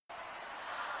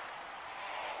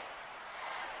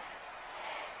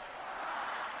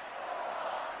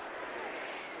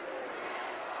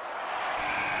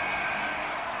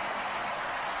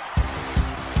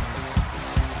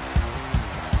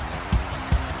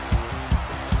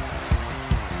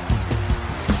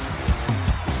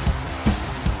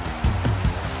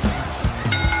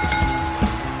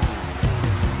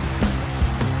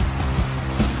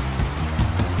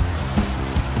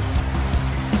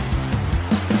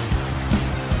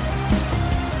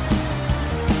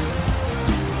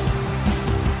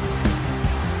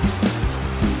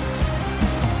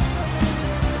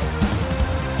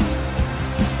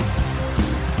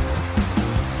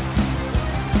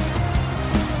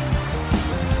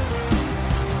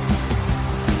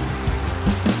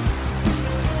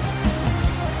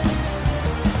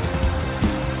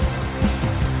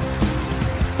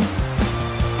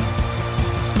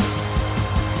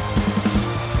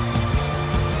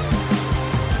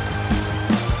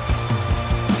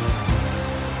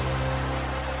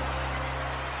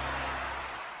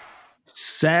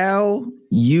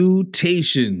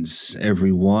Salutations,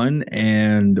 everyone,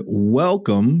 and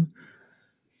welcome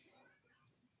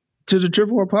to the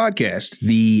Triple R Podcast,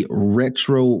 the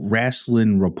Retro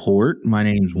Wrestling Report. My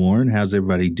name's Warren. How's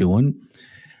everybody doing?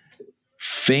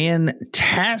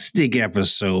 Fantastic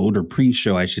episode, or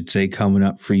pre-show, I should say, coming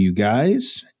up for you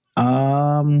guys.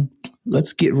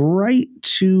 Let's get right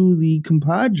to the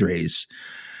compadres.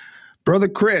 Brother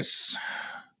Chris,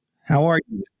 how are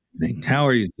you? How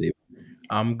are you, Steve?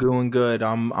 I'm doing good.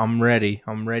 I'm ready.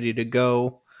 I'm ready to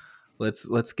go.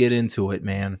 Let's get into it,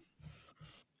 man.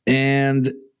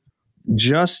 And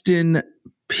Justin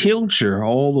Pilcher,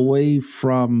 all the way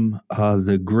from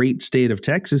the great state of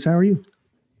Texas. How are you?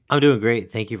 I'm doing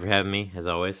great. Thank you for having me, as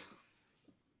always.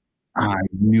 I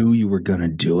knew you were going to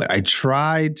do it. I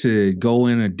tried to go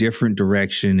in a different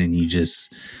direction, and you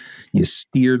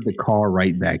steered the car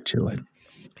right back to it.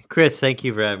 Chris, thank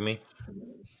you for having me.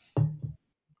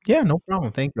 Yeah, no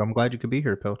problem. Thank you. I'm glad you could be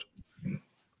here, Pilch.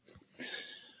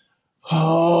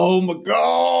 Oh, my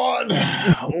God.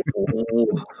 Oh,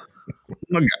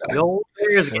 my God. The old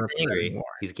bear's getting angry.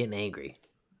 He's getting angry.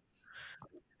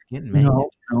 Getting mad.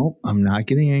 No, I'm not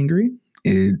getting angry.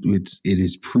 It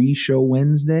is pre-show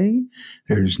Wednesday.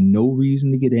 There's no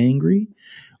reason to get angry.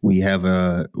 We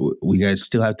guys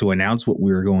still have to announce what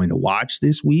we're going to watch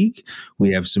this week.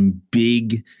 We have some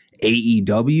big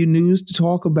AEW news to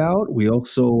talk about. We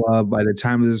also, by the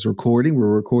time of this recording, we're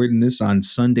recording this on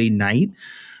Sunday night,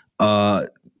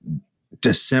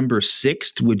 December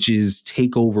 6th, which is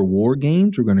TakeOver War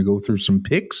Games. We're going to go through some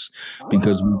picks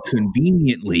because we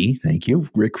conveniently, thank you,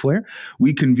 Ric Flair,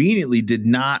 we conveniently did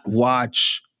not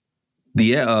watch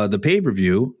the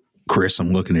pay-per-view. Chris,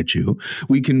 I'm looking at you.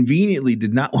 We conveniently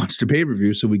did not watch the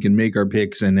pay-per-view so we can make our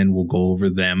picks, and then we'll go over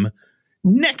them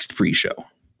next pre-show.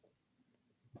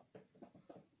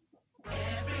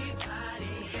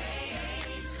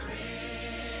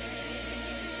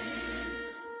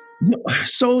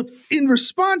 So in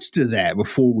response to that,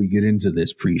 before we get into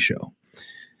this pre-show,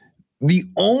 the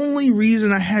only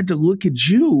reason I had to look at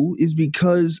you is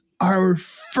because our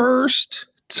first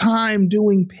time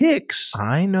doing picks.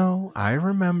 I know. I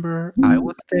remember. I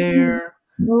was there.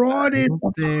 You brought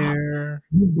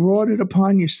it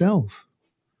upon yourself.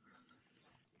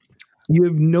 You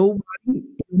have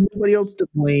nobody else to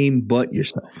blame but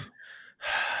yourself.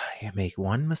 You make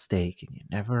one mistake and you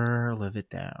never live it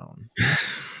down.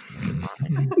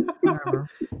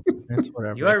 It's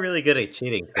whatever. You are really good at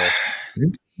cheating, Chris.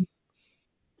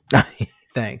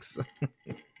 Thanks.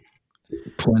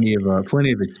 Plenty of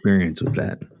experience with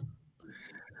that.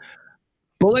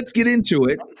 But let's get into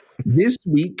it. This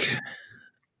week,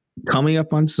 coming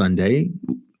up on Sunday,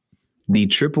 the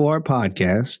Triple R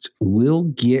Podcast will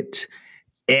get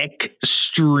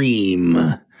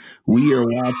extreme. We are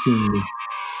watching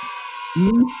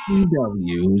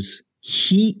ECW's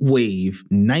Heatwave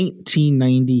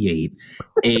 1998.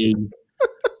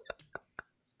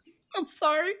 I'm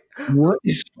sorry. What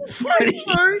is funny?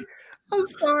 I'm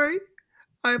sorry.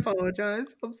 I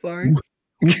apologize. I'm sorry.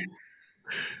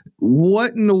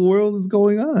 What in the world is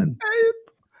going on?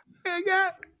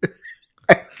 I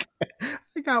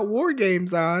got War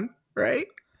Games on, right?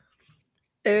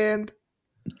 And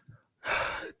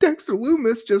Dexter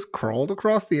Loomis just crawled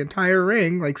across the entire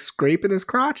ring, like scraping his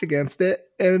crotch against it,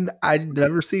 and I'd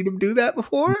never seen him do that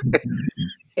before.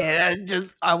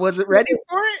 And I wasn't ready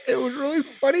for it. It was really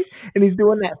funny. And he's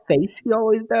doing that face he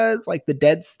always does, like the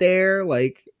dead stare.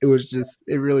 Like it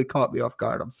really caught me off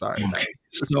guard. I'm sorry. Okay.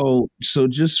 So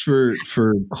just for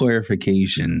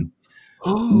clarification,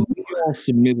 we all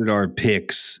submitted our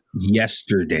picks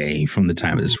yesterday from the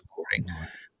time of this recording.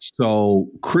 So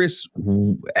Chris,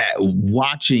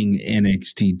 watching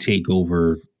NXT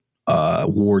TakeOver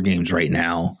War Games right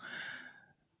now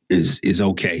is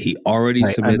okay. He already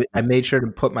submitted. I made sure to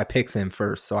put my picks in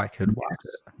first so I could watch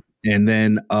it. And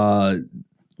then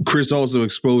Chris also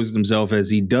exposed himself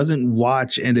as he doesn't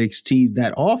watch NXT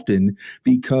that often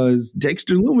because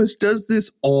Dexter Loomis does this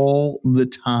all the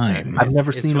time. I've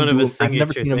never seen him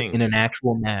in an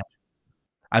actual match.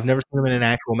 I've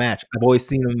always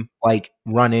seen him like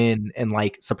run in and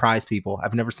like surprise people.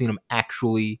 I've never seen him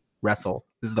actually wrestle.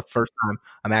 This is the first time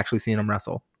I'm actually seeing him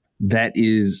wrestle. That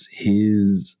is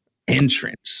his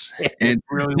entrance. And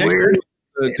really weird.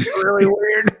 It's really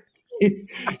weird.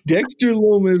 Dexter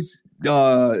Loomis,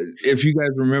 if you guys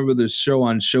remember the show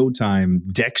on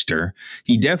Showtime, Dexter,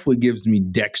 he definitely gives me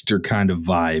Dexter kind of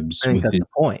vibes. I think that's the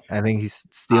point. I think he's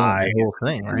stealing the whole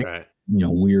thing, right?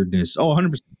 Weirdness. Oh,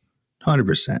 100%.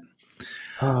 100%.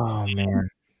 Oh, man.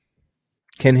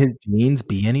 Can his jeans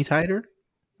be any tighter?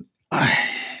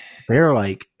 They're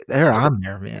on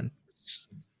there, man.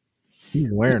 He's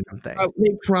wearing them things.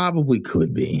 They probably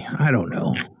could be. I don't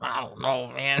know. I don't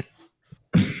know, man.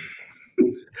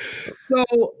 So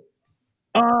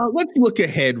let's look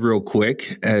ahead real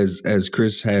quick as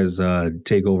Chris has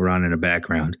takeover on in the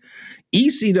background.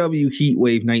 ECW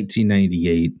Heatwave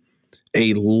 1998,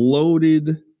 a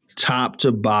loaded top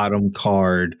to bottom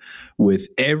card with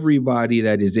everybody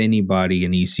that is anybody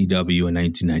in ECW in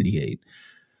 1998.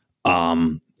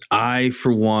 I,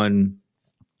 for one,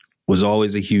 was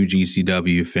always a huge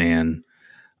ECW fan.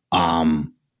 I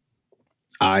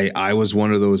was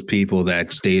one of those people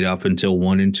that stayed up until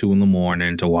 1 and 2 in the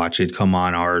morning to watch it come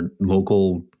on our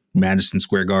local Madison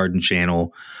Square Garden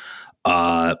channel,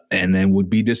 and then would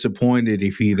be disappointed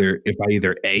if I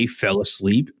either A, fell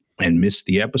asleep and missed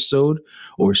the episode,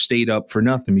 or stayed up for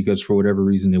nothing because for whatever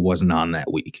reason it wasn't on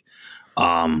that week.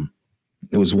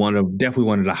 It was definitely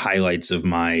one of the highlights of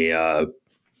my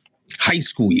high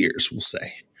school years, we'll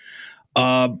say.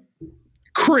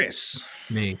 Chris,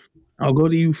 Me. I'll go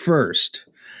to you first.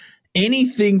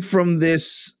 Anything from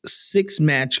this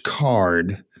 6-match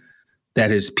card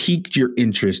that has piqued your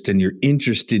interest and you're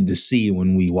interested to see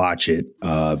when we watch it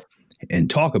and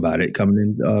talk about it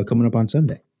coming up on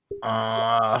Sunday?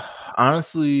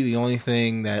 Honestly, the only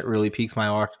thing that really piques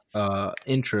my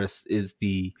interest is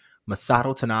the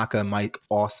Masato Tanaka and Mike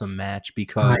Awesome match,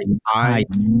 because I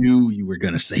knew you were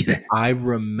going to say that. I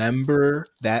remember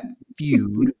that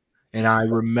feud. And I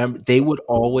remember they would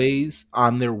always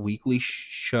on their weekly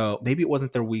show. Maybe it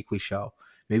wasn't their weekly show.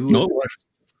 Maybe it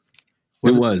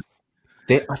was.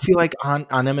 I feel like on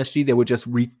MSG they would just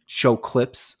show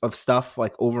clips of stuff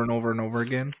like over and over and over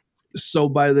again. So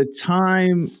by the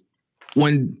time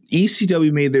when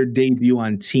ECW made their debut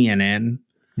on TNN,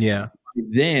 yeah,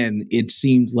 then it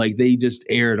seemed like they just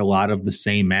aired a lot of the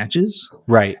same matches.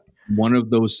 Right. One of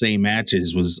those same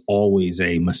matches was always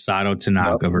a Masato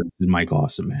Tanaka versus Mike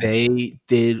Awesome match. They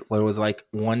did. It was like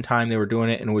one time they were doing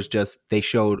it, and it was just they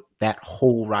showed that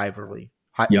whole rivalry.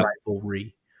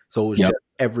 So it was just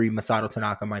every Masato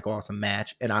Tanaka Mike Awesome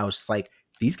match, and I was just like,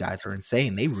 these guys are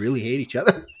insane. They really hate each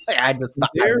other. I just I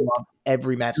love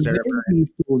every match there ever. It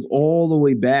goes all the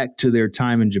way back to their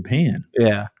time in Japan.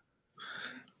 Yeah.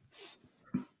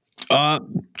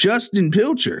 Justin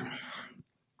Pilcher.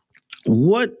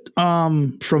 What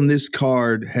from this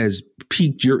card has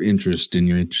piqued your interest and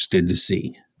you're interested to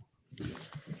see?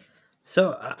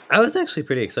 So I was actually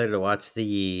pretty excited to watch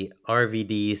the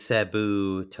RVD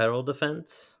Sabu title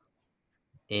defense.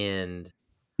 And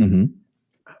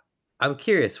I'm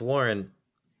curious, Warren,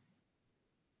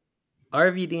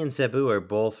 RVD and Sabu are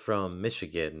both from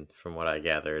Michigan, from what I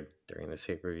gathered during this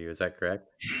pay-per-view. Is that correct?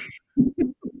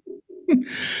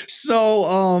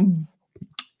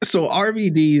 So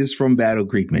RVD is from Battle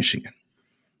Creek, Michigan.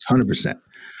 100%.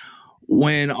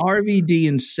 When RVD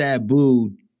and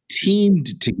Sabu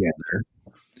teamed together,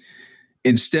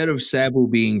 instead of Sabu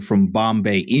being from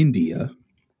Bombay, India,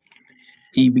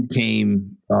 he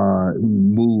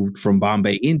moved from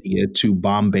Bombay, India to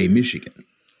Bombay, Michigan.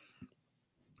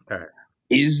 All right.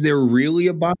 Is there really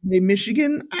a Bombay,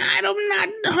 Michigan? I'm not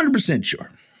 100%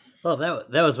 sure. Well,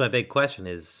 that was my big question.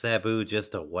 Is Sabu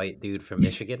just a white dude from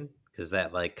Michigan? Because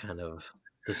that like kind of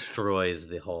destroys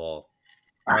the whole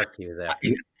arc here. That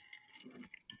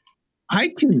I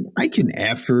can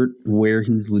effort where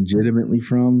he's legitimately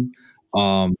from,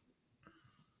 but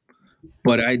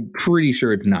I'm pretty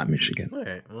sure it's not Michigan. All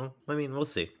right. Well, I mean, we'll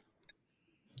see.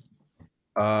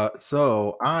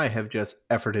 So I have just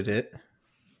efforted it.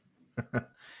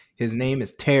 His name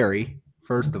is Terry.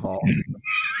 First of all,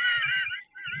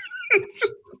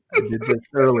 I did this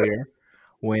earlier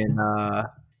when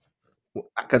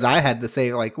because I had to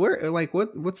say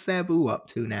what's Sabu up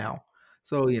to now?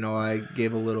 So I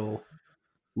gave a little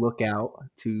look out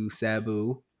to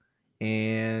Sabu,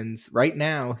 and right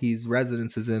now his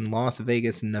residence is in Las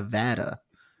Vegas, Nevada,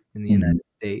 in the United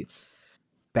States.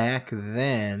 Back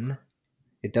then,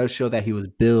 it does show that he was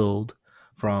billed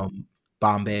from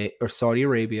Bombay or Saudi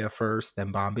Arabia first,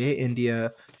 then Bombay,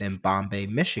 India, then Bombay,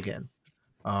 Michigan.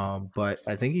 But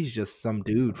I think he's just some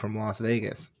dude from Las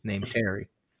Vegas named Terry.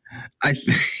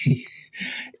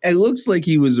 It looks like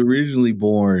he was originally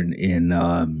born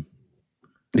in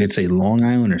it's a Long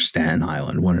Island or Staten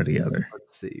Island, one or the other.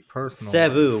 Let's see. Personal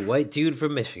Sabu, white dude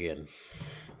from Michigan.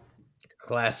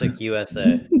 Classic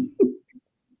USA.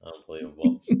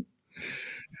 Unbelievable.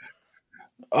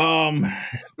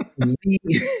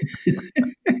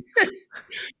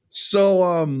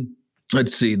 So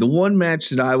let's see. The one match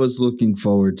that I was looking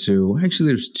forward to, actually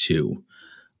there's two.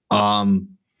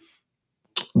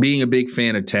 Being a big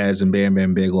fan of Taz and Bam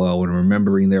Bam Bigelow and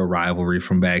remembering their rivalry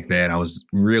from back then, I was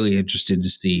really interested to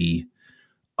see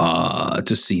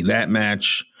to see that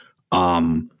match.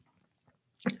 I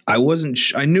wasn't.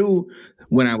 I knew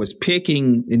when I was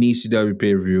picking an ECW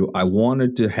pay per view, I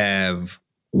wanted to have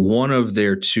one of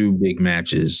their two big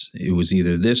matches. It was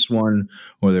either this one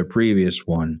or their previous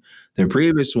one. Their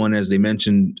previous one, as they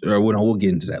mentioned, or we'll get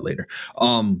into that later.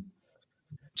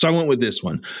 So I went with this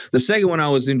one. The second one I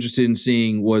was interested in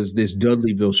seeing was this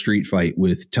Dudleyville street fight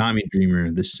with Tommy Dreamer,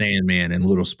 the Sandman, and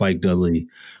Little Spike Dudley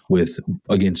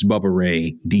against Bubba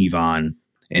Ray, Devon,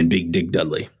 and Big Dick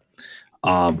Dudley.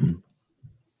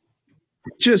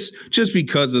 Just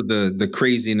because of the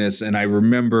craziness, and I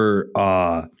remember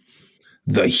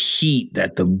the heat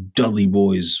that the Dudley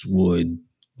Boys would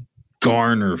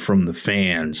garner from the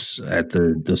fans at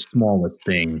the smallest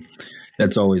thing.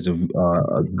 That's always a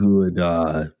good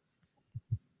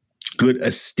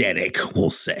aesthetic,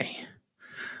 we'll say.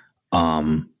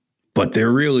 But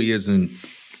there really isn't.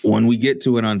 When we get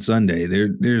to it on Sunday,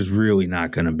 there's really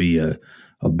not going to be a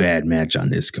bad match on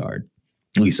this card.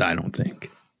 At least I don't think.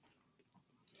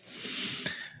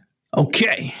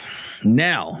 Okay,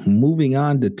 now moving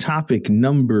on to topic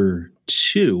number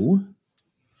 2.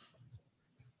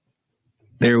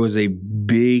 There was a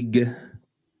big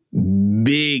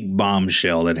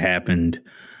bombshell that happened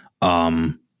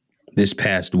this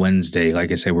past Wednesday.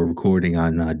 Like I said, we're recording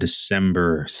on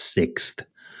December 6th.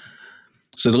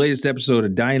 So the latest episode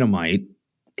of Dynamite,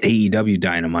 AEW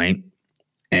Dynamite,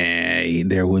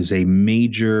 there was a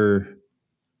major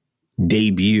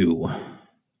debut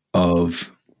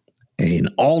of an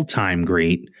all-time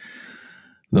great.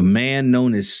 The man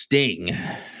known as Sting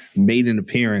made an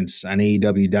appearance on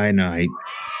AEW Dynamite.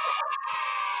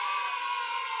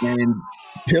 And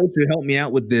Pilcher helped me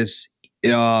out with this.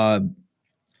 It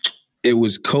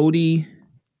was Cody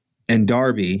and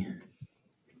Darby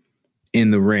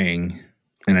in the ring,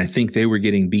 and I think they were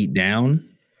getting beat down.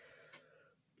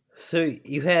 So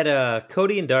you had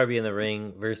Cody and Darby in the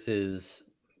ring versus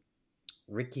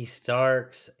Ricky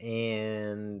Starks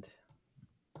and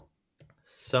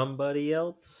somebody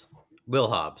else. Will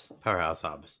Hobbs, Powerhouse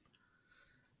Hobbs.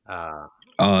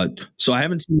 So I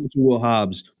haven't seen much of Will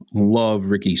Hobbs. Love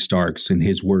Ricky Starks and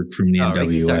his work from the NWA.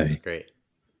 Ricky Starks is great.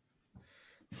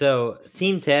 So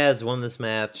Team Taz won this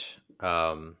match. They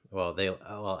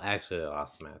actually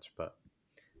lost the match, but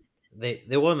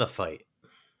they won the fight,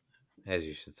 as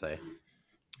you should say.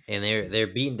 And they're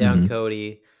beating down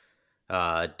Cody.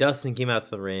 Dustin came out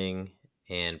to the ring,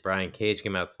 and Brian Cage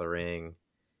came out to the ring,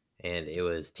 and it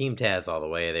was Team Taz all the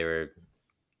way.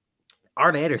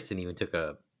 Arn Anderson even took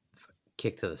a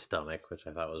kick to the stomach, which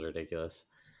I thought was ridiculous.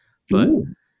 But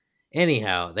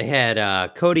anyhow, they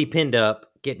had Cody pinned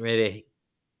up, getting ready to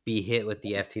be hit with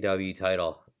the FTW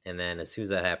title, and then as soon as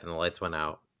that happened, the lights went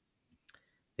out.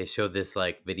 They showed this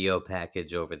video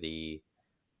package over the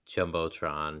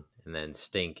Jumbotron, and then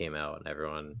Sting came out, and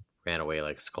everyone ran away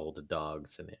like scolded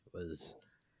dogs, and it was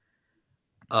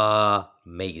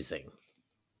amazing.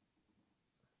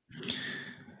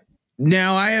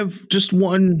 Now, I have just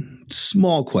one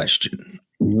small question.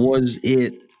 Was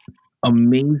it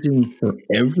amazing for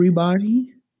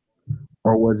everybody,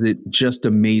 or was it just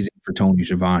amazing for Tony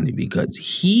Schiavone? Because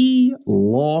he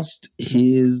lost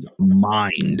his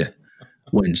mind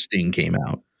when Sting came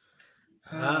out.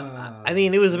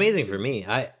 It was amazing for me.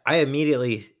 I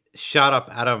immediately shot up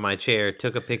out of my chair,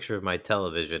 took a picture of my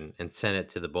television, and sent it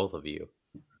to the both of you.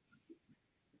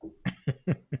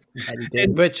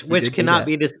 Which cannot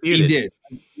be disputed. He did.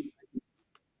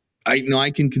 I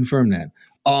can confirm that.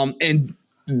 And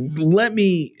let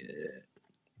me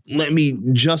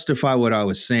justify what I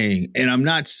was saying. And I'm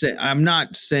not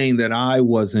saying that I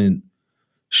wasn't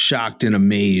shocked and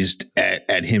amazed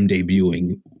at him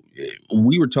debuting.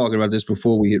 We were talking about this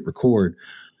before we hit record.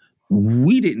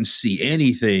 We didn't see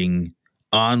anything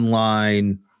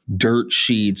online, dirt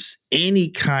sheets, any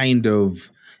kind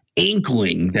of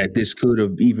inkling that this could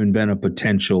have even been a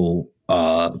potential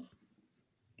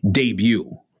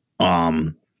debut.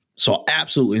 So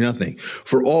absolutely nothing.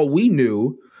 For all we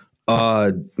knew,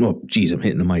 I'm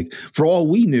hitting the mic. For all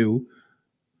we knew,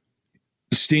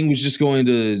 Sting was just going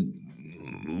to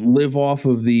live off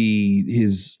of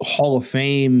his Hall of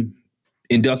Fame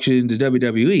induction into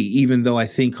WWE, even though I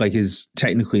think his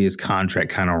contract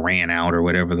kind of ran out or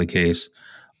whatever the case.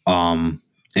 And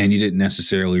he didn't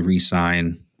necessarily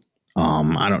re-sign.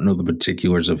 I don't know the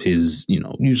particulars of his,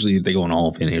 usually they go in Hall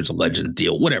of Fame, here's a legend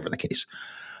deal, whatever the case.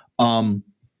 I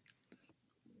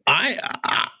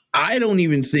don't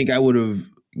even think I would have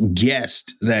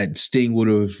guessed that Sting would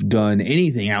have done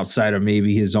anything outside of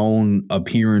maybe his own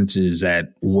appearances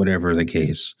at whatever the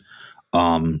case.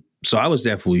 So I was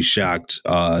definitely shocked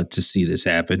to see this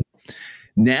happen.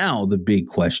 Now the big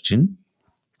question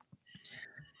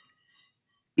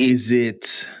Is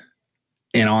it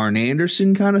an Arn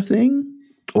Anderson kind of thing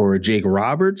or a Jake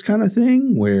Roberts kind of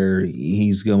thing where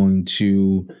he's going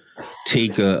to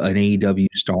take an AEW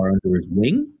star under his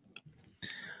wing?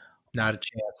 Not a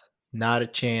chance. Not a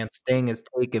chance. Sting is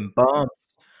taking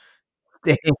bumps.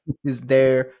 Sting is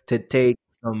there to take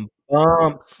some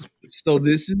bumps. So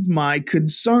this is my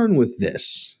concern with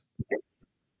this.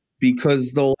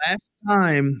 Because the last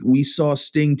time we saw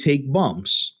Sting take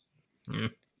bumps, he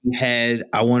had,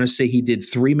 I want to say he did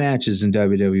 3 matches in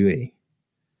WWE.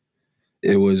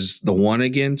 It was the one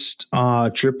against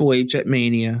Triple H at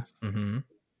Mania. Mm-hmm.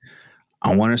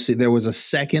 I want to say there was a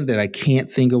second that I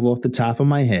can't think of off the top of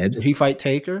my head. Did he fight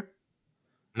Taker?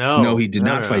 No, he did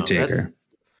not fight Taker.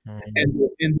 And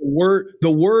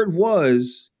the word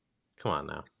was, come on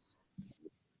now.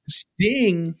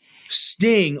 Sting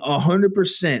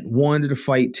 100% wanted to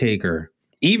fight Taker,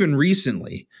 even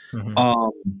recently. Mm-hmm.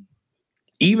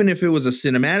 Even if it was a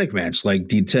cinematic match like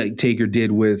Taker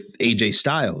did with AJ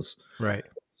Styles. Right.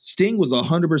 Sting was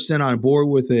 100% on board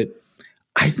with it.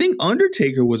 I think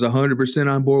Undertaker was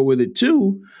 100% on board with it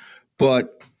too,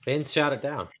 but Vince shot it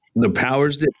down. The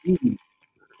powers that be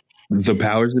at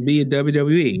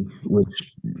WWE,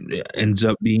 which ends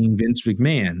up being Vince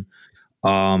McMahon,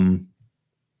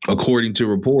 according to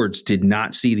reports, did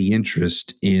not see the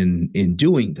interest in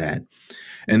doing that.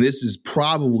 And this is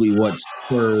probably what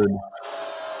spurred.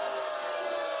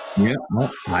 Yeah,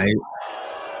 well, I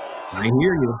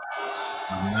hear you.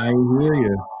 I hear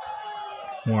you.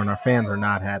 Warren, our fans are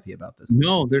not happy about this.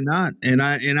 No, they're not. And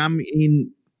I'm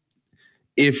in.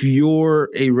 If you're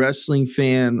a wrestling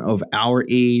fan of our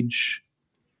age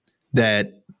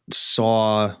that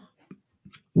saw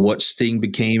what Sting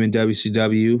became in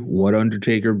WCW, what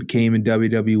Undertaker became in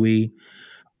WWE,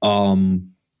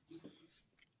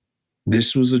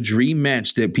 this was a dream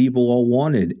match that people all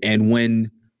wanted. And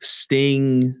when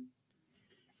Sting,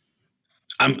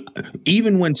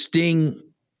 even when Sting,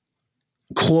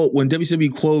 when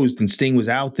WCW closed and Sting was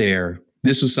out there,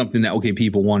 this was something that, okay,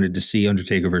 people wanted to see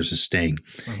Undertaker versus Sting.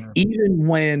 Mm-hmm. Even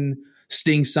when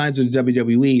Sting signs with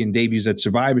WWE and debuts at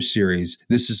Survivor Series,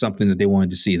 this is something that they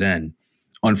wanted to see then.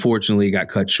 Unfortunately, it got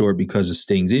cut short because of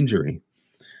Sting's injury.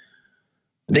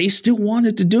 They still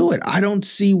wanted to do it. I don't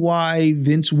see why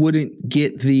Vince wouldn't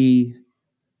get the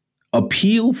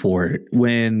appeal for it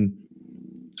when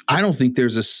I don't think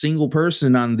there's a single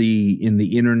person in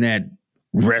the internet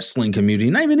wrestling community,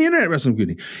 not even the internet wrestling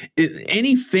community,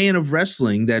 any fan of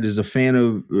wrestling that is a fan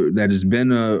of, that has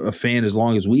been a fan as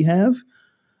long as we have,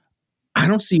 I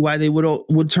don't see why they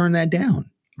would turn that down.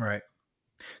 Right.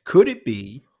 Could it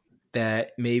be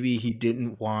that maybe he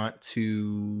didn't want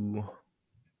to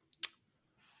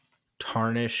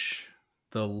tarnish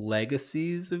the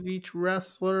legacies of each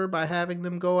wrestler by having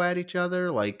them go at each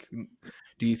other? Like,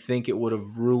 do you think it would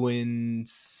have ruined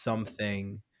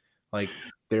something like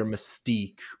their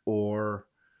mystique, or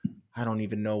I don't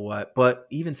even know what? But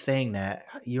even saying that,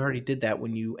 you already did that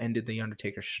when you ended the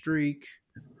Undertaker streak.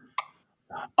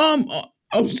 Let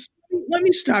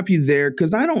me stop you there,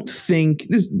 because I don't think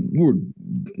we're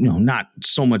not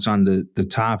so much on the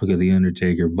topic of the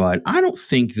Undertaker, but I don't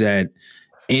think that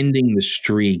ending the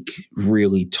streak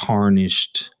really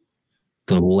tarnished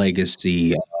the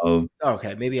legacy of.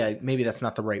 Okay, maybe that's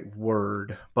not the right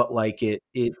word, but like it's.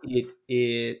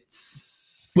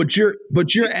 But you're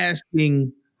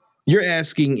asking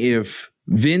if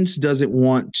Vince doesn't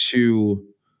want to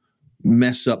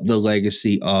mess up the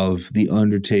legacy of the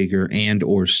Undertaker and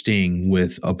or Sting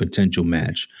with a potential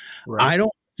match. Right. I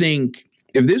don't think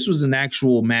if this was an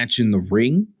actual match in the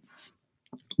ring,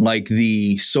 like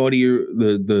the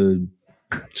the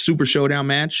Super Showdown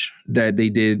match that they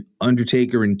did,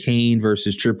 Undertaker and Kane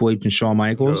versus Triple H and Shawn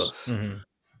Michaels. Mm-hmm.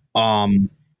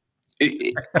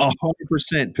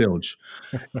 100% Pilge.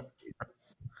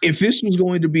 If this was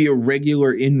going to be a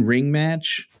regular in-ring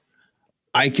match,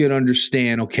 I could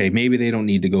understand, okay, maybe they don't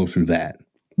need to go through that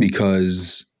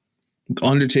because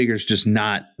Undertaker's just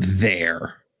not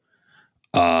there.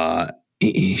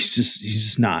 He's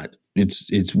just not.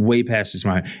 It's way past his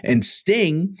mind. And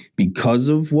Sting, because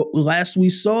of what last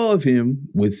we saw of him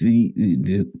with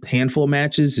the handful of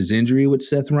matches, his injury with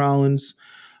Seth Rollins,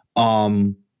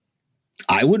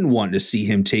 I wouldn't want to see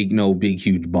him take no big,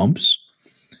 huge bumps.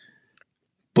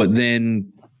 But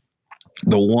then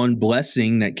the one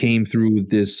blessing that came through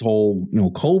this whole,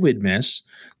 COVID mess,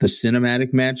 the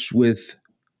cinematic match with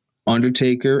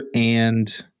Undertaker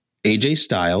and AJ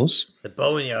Styles, the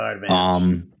Boneyard match,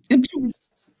 and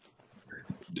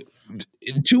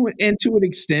to an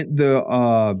extent,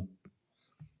 the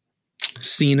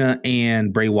Cena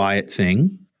and Bray Wyatt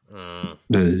thing,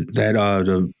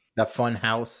 the That fun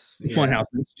house. Funhouse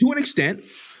to an extent.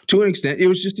 To an extent, it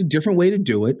was just a different way to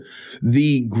do it.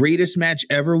 The greatest match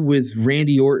ever with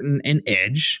Randy Orton and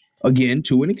Edge, again,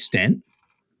 to an extent.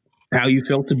 How you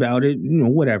felt about it,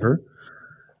 whatever.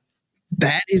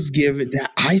 That is given.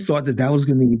 That I thought that was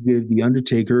going to give the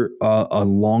Undertaker a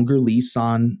longer lease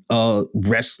on a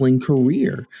wrestling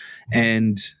career,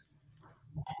 and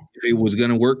if it was going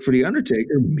to work for the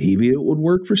Undertaker, maybe it would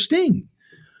work for Sting.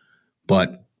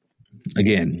 But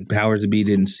again, powers to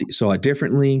be saw it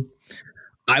differently.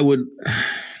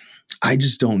 I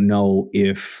just don't know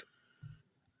if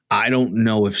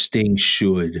Sting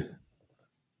should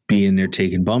be in there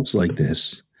taking bumps like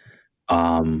this.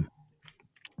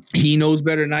 He knows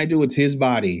better than I do. It's his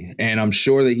body, and I'm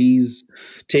sure that he's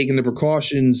taken the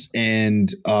precautions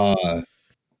and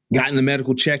gotten the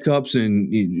medical checkups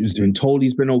and he's been told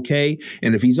he's been okay.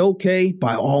 And if he's okay,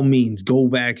 by all means, go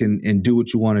back and do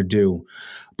what you want to do.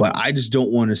 But I just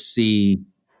don't want to see.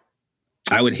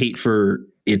 I would hate for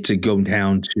it to go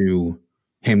down to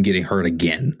him getting hurt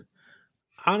again.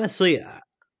 Honestly,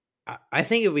 I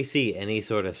think if we see any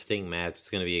sort of Sting match, it's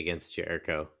going to be against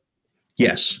Jericho.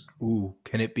 Yes. Ooh,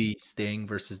 can it be Sting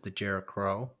versus the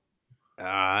Jericho?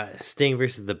 Sting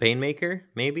versus the Painmaker,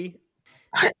 maybe?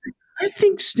 I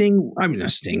think Sting. I mean,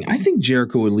 not Sting. I think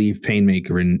Jericho would leave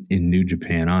Painmaker in New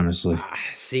Japan, honestly.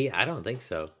 See, I don't think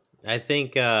so. I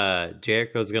think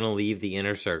Jericho's going to leave the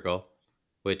Inner Circle,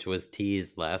 which was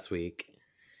teased last week.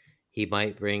 He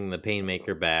might bring the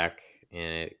Painmaker back,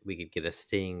 and we could get a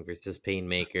Sting versus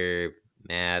Painmaker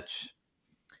match.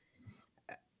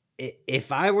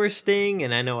 If I were Sting,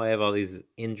 and I know I have all these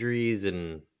injuries,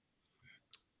 and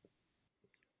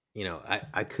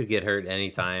I could get hurt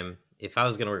anytime. If I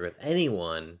was going to work with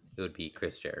anyone, it would be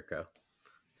Chris Jericho.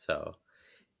 So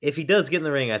if he does get in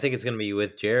the ring, I think it's going to be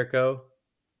with Jericho.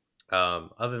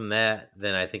 Other than that,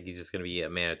 then I think he's just going to be a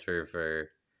manager for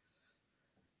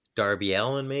Darby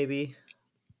Allin, maybe.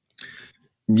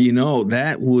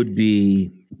 That would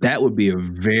be a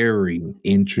very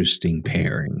interesting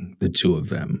pairing, the two of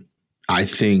them. I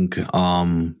think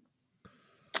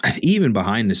even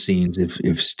behind the scenes,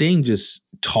 if Sting just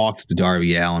talks to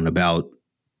Darby Allin about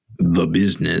the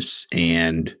business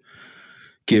and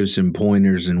gives him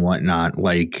pointers and whatnot,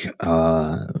 like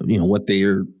what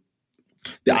the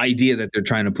idea that they're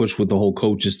trying to push with the whole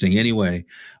coaches thing anyway,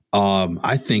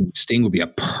 I think Sting would be a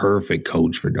perfect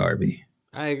coach for Darby.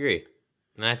 I agree.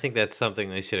 And I think that's something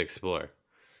they should explore.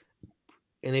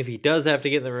 And if he does have to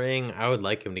get in the ring, I would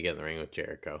like him to get in the ring with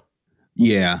Jericho.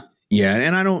 Yeah.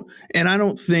 And I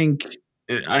don't think,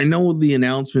 I know the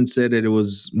announcement said that it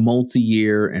was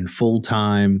multi-year and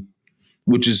full-time,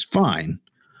 which is fine.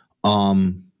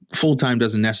 Full-time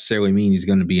doesn't necessarily mean he's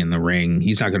going to be in the ring.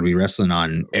 He's not going to be wrestling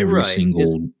on every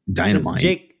single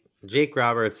Dynamite. Jake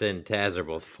Roberts and Taz are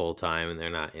both full-time, and they're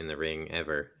not in the ring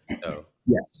ever. So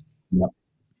Yes.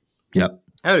 Yep.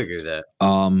 I would agree with that.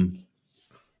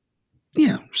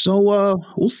 Yeah. So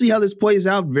we'll see how this plays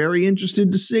out. Very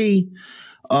interested to see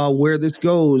where this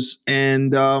goes.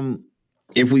 And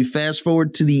if we fast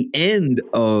forward to the end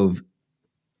of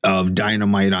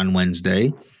Dynamite on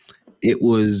Wednesday, it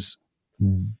was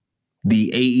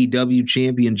the AEW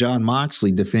champion Jon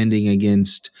Moxley defending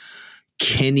against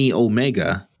Kenny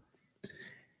Omega.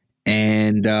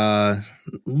 And a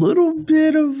little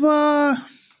bit of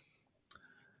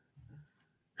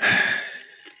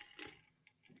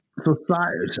so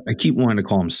Cyrus, I keep wanting to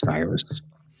call him Cyrus.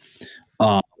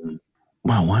 Wow,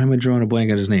 why am I drawing a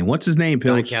blank on his name? What's his name,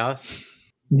 Pilch? Don Callis?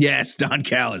 Yes, Don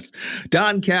Callis.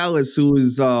 Don Callis, who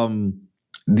is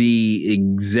the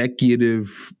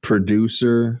executive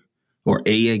producer or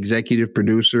a executive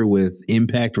producer with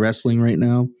Impact Wrestling right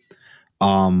now.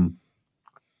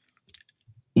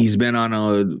 He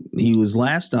was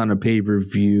last on a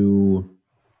pay-per-view.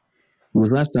 He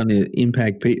was last on the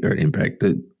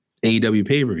the AEW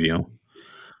pay-per-view.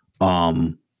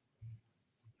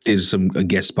 Did a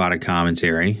guest spot of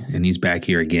commentary, and he's back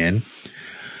here again.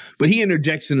 But he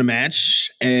interjects in the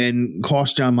match and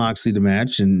cost Jon Moxley the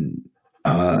match. And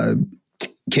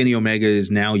Kenny Omega is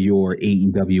now your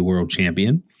AEW World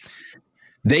Champion.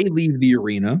 They leave the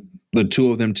arena, the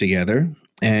two of them together,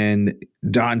 and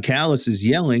Don Callis is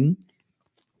yelling,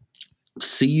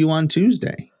 "See you on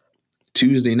Tuesday."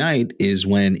 Tuesday night is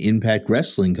when Impact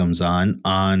Wrestling comes on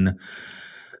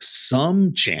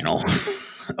some channel.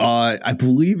 I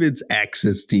believe it's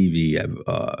Access TV,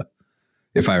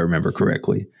 if I remember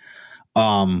correctly.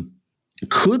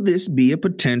 Could this be a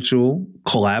potential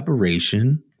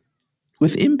collaboration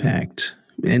with Impact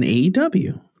and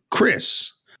AEW?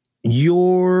 Chris,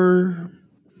 your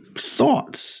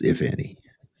thoughts, if any?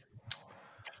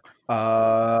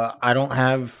 I don't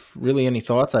have really any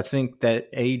thoughts. I think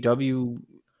that AEW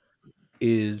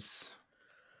is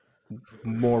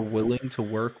more willing to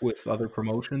work with other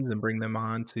promotions and bring them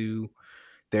on to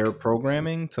their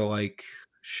programming to like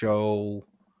show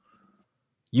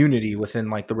unity within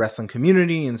like the wrestling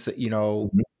community and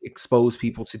expose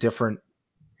people to different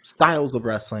styles of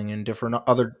wrestling and different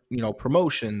other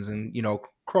promotions and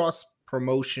cross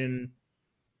promotion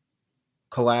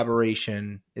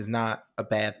collaboration is not a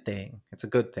bad thing. It's a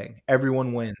good thing.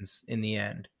 Everyone wins in the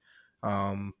end.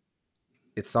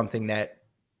 It's something that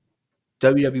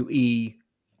WWE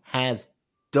has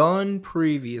done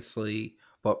previously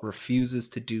but refuses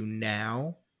to do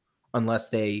now unless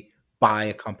they buy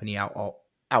a company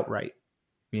outright,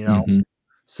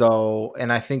 So,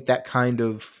 and I think that kind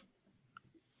of,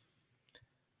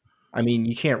 I mean,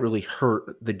 you can't really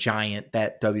hurt the giant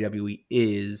that WWE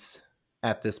is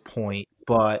at this point,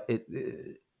 but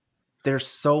there's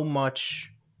so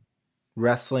much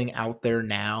wrestling out there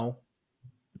now.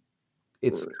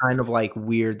 It's kind of like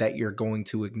weird that you're going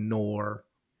to ignore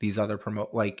these other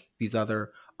these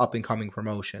other up and coming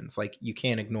promotions. Like you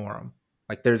can't ignore them.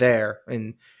 Like they're there,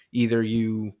 and either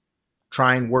you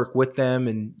try and work with them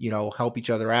and help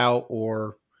each other out,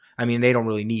 or I mean, they don't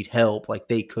really need help. Like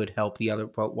they could help the other,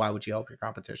 but why would you help your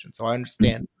competition? So I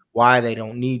understand why they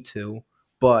don't need to,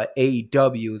 but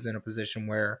AEW is in a position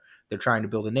where they're trying to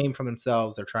build a name for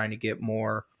themselves. They're trying to get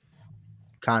more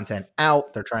content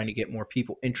out. They're trying to get more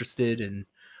people interested, and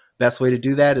best way to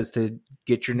do that is to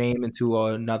get your name into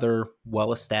another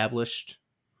well-established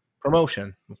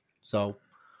promotion. So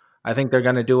I think they're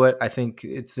going to do it. I think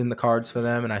it's in the cards for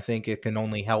them, and I think it can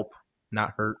only help,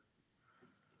 not hurt.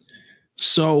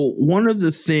 So one of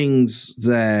the things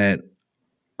that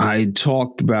I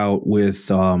talked about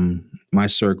with my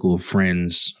circle of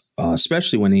friends,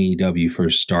 especially when AEW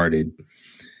first started,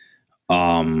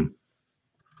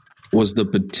 was the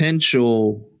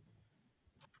potential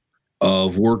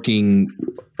of working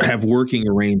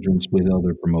arrangements with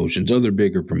other promotions, other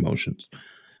bigger promotions.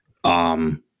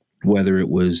 Whether it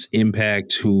was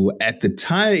Impact, who at the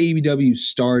time AEW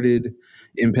started,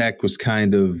 Impact was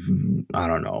kind of, I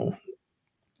don't know,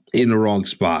 in the wrong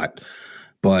spot.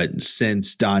 But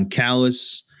since Don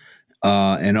Callis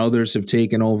and others have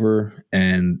taken over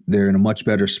and they're in a much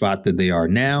better spot than they are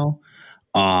now,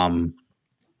 I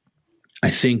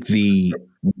think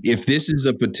if this is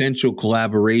a potential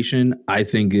collaboration, I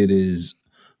think it is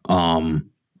this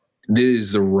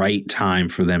is the right time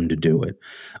for them to do it.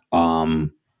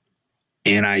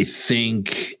 And I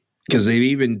think because they've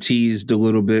even teased a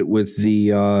little bit with the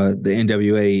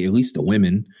NWA, at least the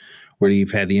women, where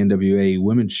you've had the NWA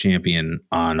Women's Champion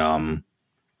on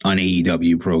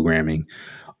AEW programming.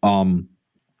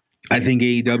 I think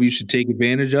AEW should take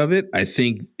advantage of it. I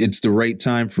think it's the right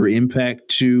time for Impact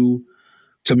to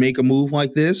make a move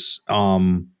like this.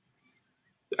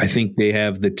 I think they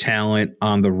have the talent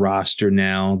on the roster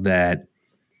now that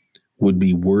would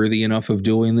be worthy enough of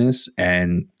doing this.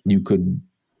 And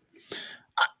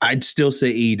I'd still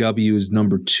say AEW is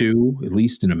number 2, at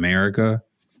least in America.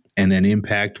 And then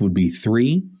Impact would be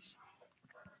 3.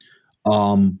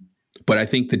 But I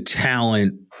think the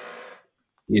talent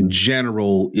in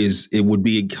general it would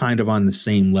be kind of on the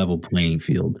same level playing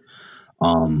field.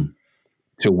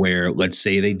 To where, let's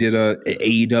say they did a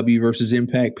AEW versus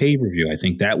Impact pay-per-view. I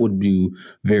think that would do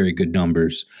very good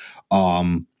numbers.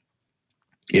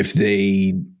 If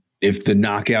the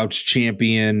Knockouts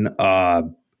champion,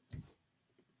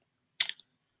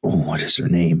 what is her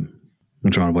name?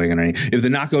 I'm trying to blank on her name. If the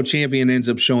Knockout champion ends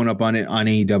up showing up on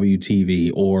AEW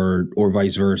TV or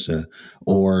vice versa,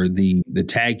 or the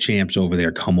tag champs over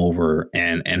there come over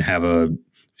and have a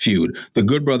feud. The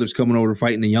Good Brothers coming over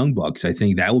fighting the Young Bucks. I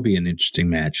think that will be an interesting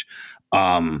match.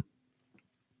 I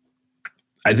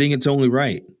think it's only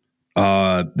right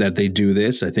that they do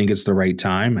this. I think it's the right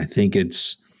time. I think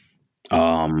it's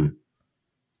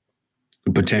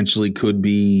potentially could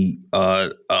be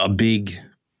a big.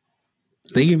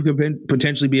 I think it could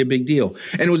potentially be a big deal.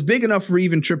 And it was big enough for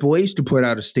even Triple H to put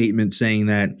out a statement saying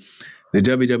that the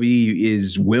WWE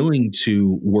is willing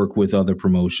to work with other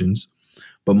promotions.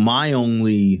 But my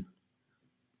only,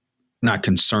 not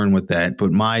concern with that,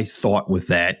 but my thought with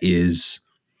that is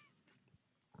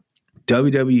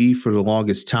WWE for the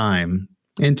longest time,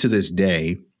 and to this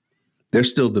day, they're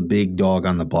still the big dog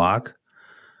on the block.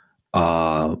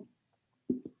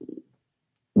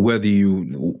 Whether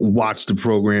you watch the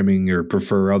programming or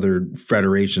prefer other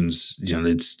federations,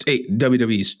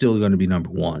 WWE is still going to be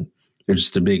number 1. They're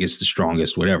just the biggest, the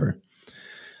strongest, whatever.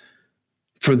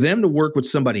 For them to work with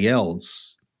somebody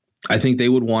else, I think they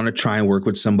would want to try and work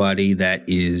with somebody that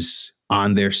is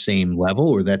on their same level,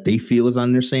 or that they feel is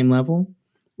on their same level,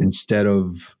 instead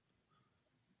of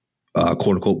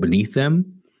quote unquote beneath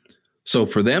them. So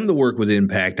for them to work with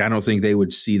Impact, I don't think they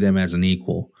would see them as an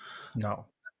equal. No,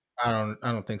 I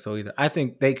don't think so either. I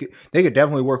think they could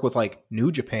definitely work with like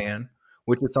New Japan,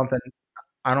 which is something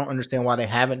I don't understand why they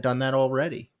haven't done that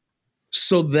already.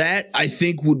 So that, I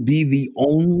think, would be the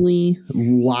only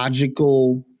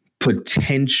logical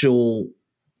potential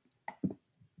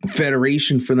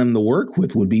federation for them to work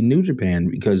with, would be New Japan,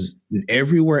 because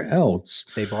everywhere else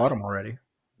they bought them already.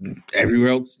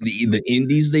 Everywhere else, the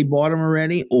indies, they bought them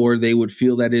already, or they would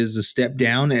feel that is a step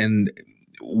down, and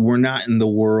we're not in the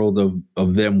world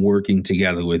of them working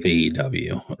together with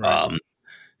AEW. Right.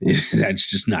 That's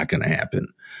just not going to happen.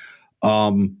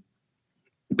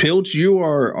 Pilch, you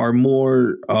are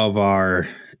more of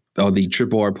the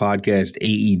Triple R podcast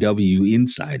AEW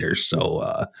insider.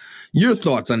 So your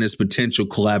thoughts on this potential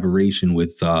collaboration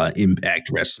with Impact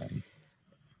Wrestling?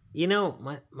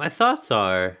 My thoughts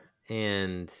are,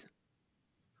 and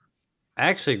I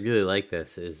actually really like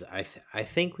this, is I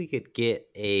think we could get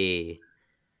a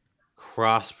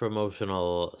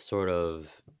cross-promotional sort of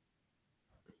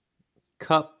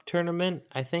cup tournament,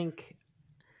 I think.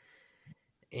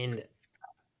 And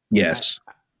yes,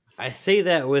 I say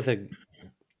that with a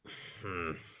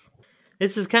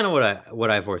this is kind of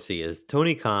what I foresee. Is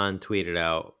Tony Khan tweeted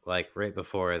out like right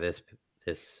before this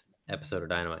episode of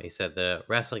Dynamite, he said the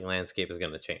wrestling landscape is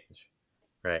going to change,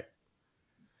 right?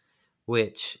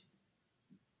 Which,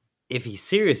 if he's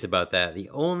serious about that, the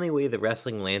only way the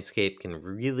wrestling landscape can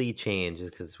really change is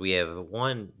because we have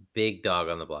one big dog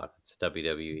on the block. It's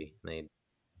WWE. They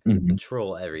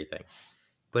control everything.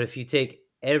 But if you take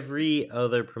every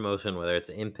other promotion, whether it's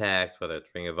Impact, whether it's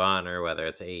Ring of Honor, whether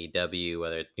it's AEW,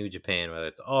 whether it's New Japan, whether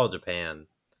it's All Japan,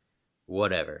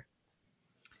 whatever.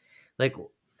 Like,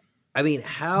 I mean,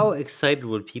 how excited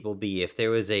would people be if there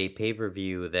was a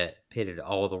pay-per-view that pitted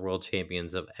all the world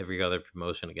champions of every other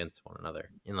promotion against one another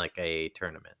in like a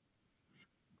tournament?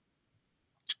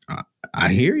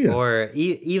 I hear you. Or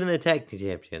even the tag team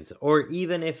champions. Or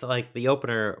even if like the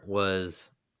opener was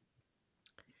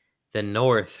the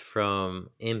North from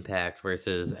Impact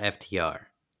versus FTR.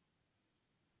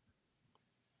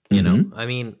 You know, I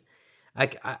mean,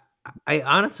 I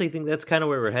honestly think that's kind of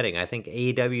where we're heading. I think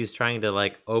AEW is trying to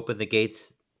like open the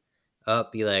gates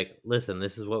up, be like, listen,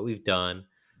 this is what we've done.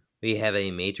 We have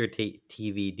a major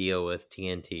TV deal with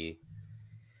TNT.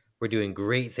 We're doing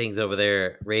great things over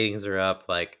there. Ratings are up.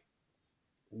 Like,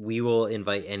 we will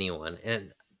invite anyone.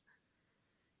 And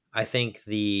I think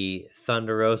the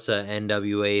Thunder Rosa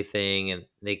NWA thing, and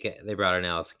they brought in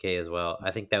Alice Kay as well.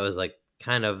 I think that was like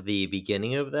kind of the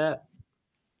beginning of that.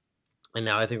 And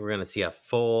now I think we're going to see a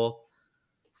full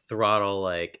throttle,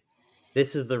 like,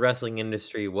 this is the wrestling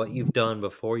industry. What you've done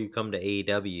before you come to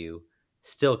AEW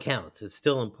still counts. It's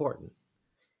still important.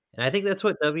 And I think that's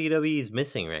what WWE is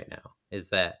missing right now, is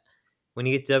that when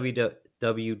you get to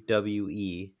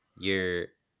WWE, your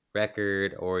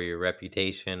record or your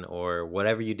reputation or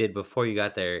whatever you did before you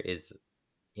got there is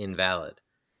invalid.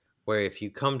 Where if you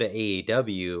come to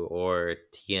AEW or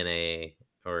TNA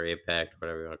or Impact,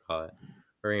 whatever you want to call it,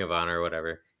 Ring of Honor or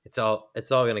whatever, it's all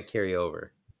going to carry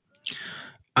over.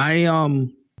 I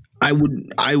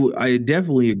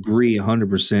definitely agree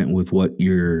 100% with what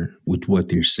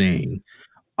you're saying.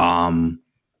 I'd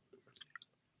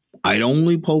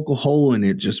only poke a hole in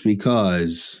it just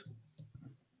because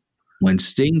when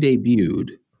Sting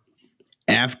debuted,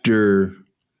 after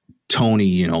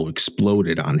Tony,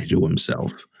 exploded onto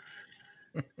himself,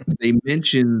 they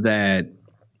mentioned that,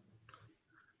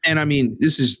 and I mean,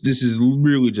 this is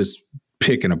really just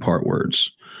picking apart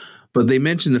words, but they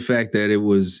mentioned the fact that it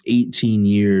was 18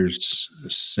 years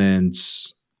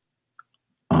since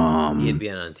he had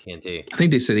been on TNT. I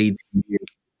think they said 18 years.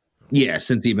 Yeah,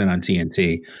 since he'd been on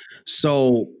TNT.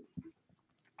 So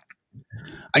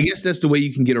I guess that's the way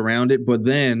you can get around it. But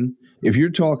then if you're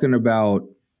talking about,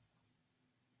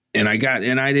 and I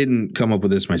didn't come up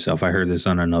with this myself. I heard this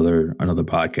on another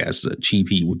podcast, Cheap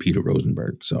Heat with Peter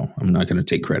Rosenberg. So I'm not going to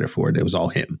take credit for it. It was all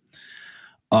him.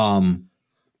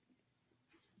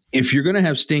 If you're going to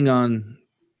have Sting on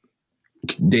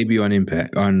debut on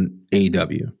Impact on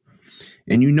AEW,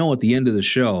 and at the end of the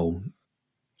show,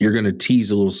 you're going to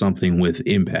tease a little something with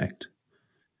Impact,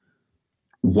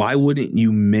 why wouldn't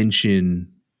you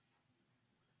mention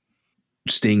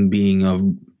Sting being a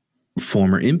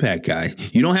former Impact guy?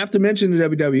 You don't have to mention the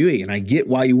WWE, and I get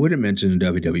why you wouldn't mention the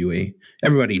WWE.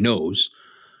 Everybody knows.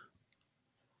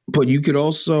 But you could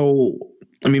also,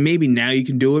 I mean, maybe now you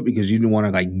can do it because you didn't want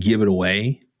to like give it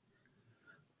away.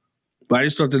 But I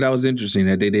just thought that was interesting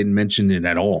that they didn't mention it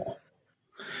at all.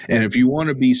 And if you want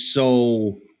to be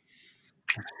so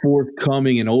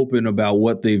forthcoming and open about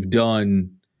what they've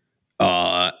done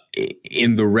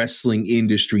in the wrestling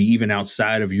industry, even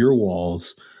outside of your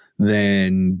walls,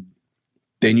 then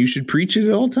you should preach it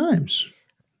at all times.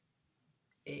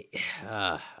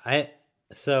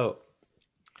 So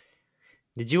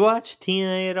did you watch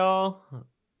TNA at all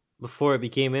before it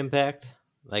became Impact?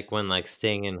 Like when like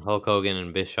Sting and Hulk Hogan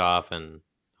and Bischoff and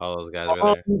all those guys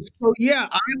were there? So yeah,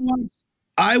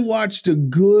 I watched a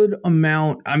good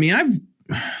amount. I mean,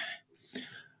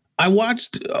 I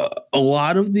watched a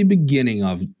lot of the beginning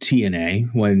of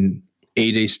TNA when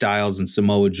AJ Styles and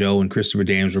Samoa Joe and Christopher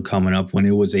Daniels were coming up, when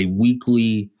it was a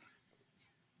weekly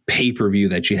pay-per-view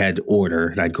that you had to order.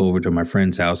 And I'd go over to my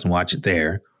friend's house and watch it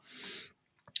there.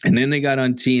 And then they got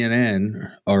on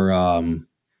TNN or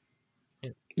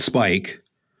Spike,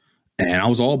 and I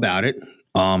was all about it.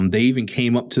 They even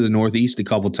came up to the Northeast a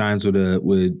couple times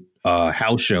with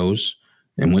house shows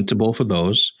and went to both of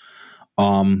those.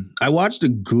 I watched a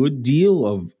good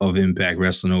deal of Impact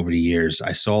Wrestling over the years.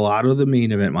 I saw a lot of the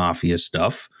Main Event Mafia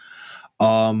stuff.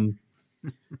 But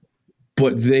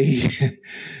they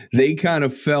kind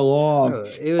of fell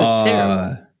off. It was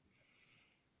terrible.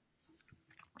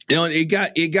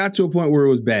 It got to a point where it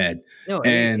was bad. No,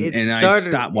 and I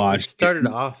stopped watching. It started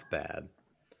off bad.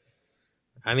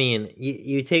 I mean,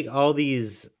 you take all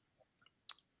these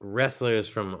wrestlers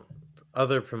from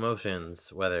other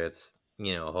promotions, whether it's,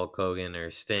 Hulk Hogan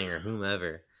or Sting or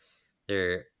whomever,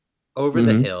 they're over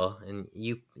the hill, and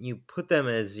you put them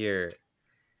as your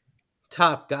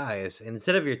top guys. And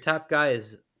instead of your top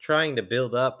guys trying to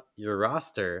build up your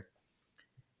roster,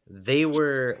 they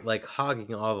were like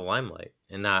hogging all the limelight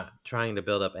and not trying to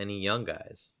build up any young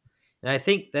guys. And I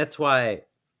think that's why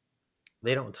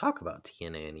they don't talk about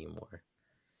TNA anymore.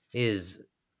 Is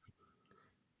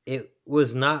it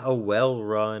was not a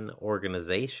well-run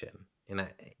organization. And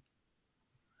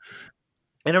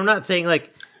I'm not saying like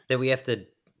that we have to,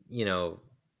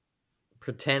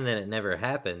 pretend that it never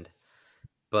happened,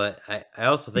 but I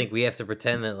also think we have to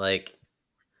pretend that like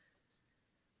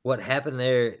what happened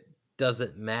there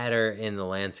doesn't matter in the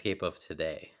landscape of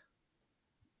today.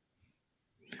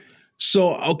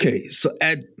 So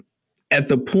at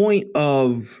the point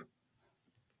of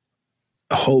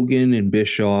Hogan and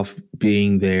Bischoff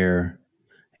being there,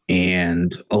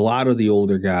 and a lot of the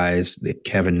older guys,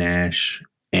 Kevin Nash,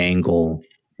 Angle,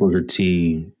 Booker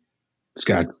T,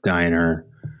 Scott Steiner,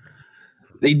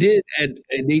 they did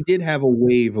have a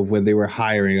wave of when they were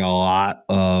hiring a lot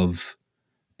of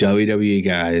WWE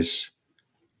guys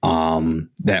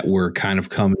that were kind of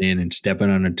coming in and stepping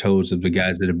on the toes of the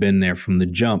guys that have been there from the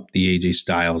jump, the AJ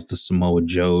Styles, the Samoa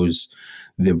Joes,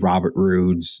 the Robert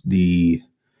Roods, the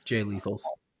Jay Lethals,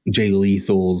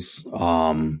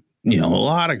 a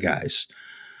lot of guys.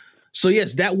 So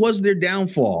yes, that was their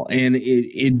downfall, and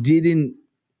it didn't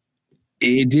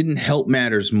help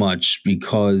matters much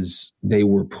because they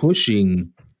were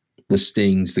pushing the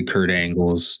Stings, the Kurt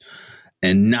Angles,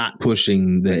 and not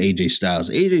pushing the AJ Styles.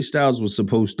 AJ Styles was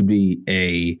supposed to be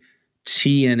a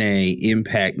TNA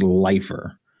Impact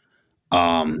lifer.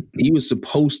 He was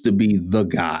supposed to be the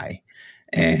guy,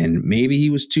 and maybe he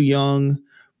was too young,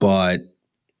 but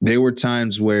there were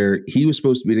times where he was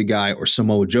supposed to be the guy, or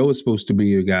Samoa Joe was supposed to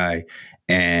be the guy,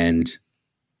 and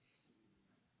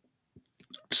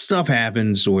stuff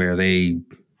happens where they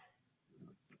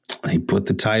put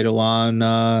the title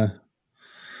on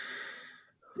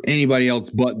anybody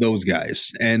else but those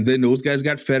guys, and then those guys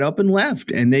got fed up and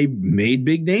left, and they made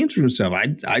big names for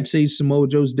themselves. I'd say Samoa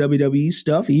Joe's WWE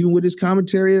stuff, even with his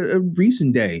commentary of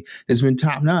recent day, has been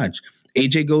top notch.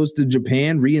 AJ goes to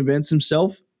Japan, reinvents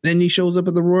himself, then he shows up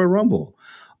at the Royal Rumble.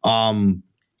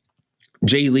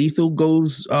 Jay Lethal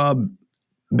goes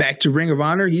back to Ring of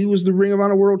Honor. He was the Ring of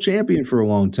Honor World Champion for a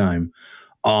long time.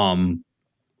 And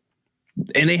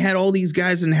they had all these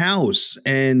guys in house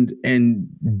and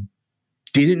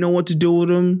didn't know what to do with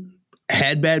them,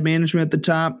 had bad management at the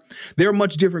top. They're a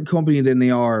much different company than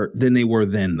they were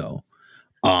then, though.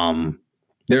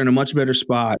 They're in a much better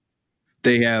spot.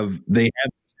 They have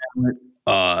talent.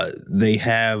 They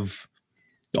have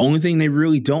the only thing they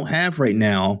really don't have right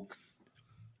now,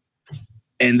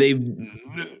 and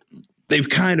they've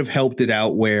kind of helped it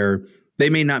out where they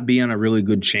may not be on a really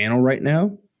good channel right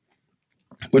now,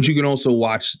 but you can also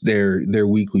watch their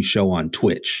weekly show on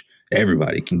Twitch.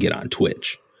 Everybody can get on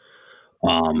Twitch.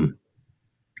 Well,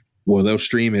 they'll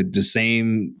stream it the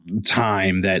same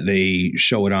time that they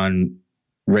show it on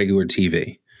regular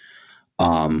TV.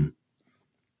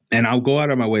 And I'll go out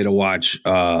of my way to watch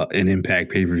an Impact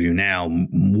pay-per-view now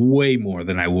way more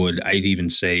than I'd even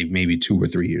say maybe 2 or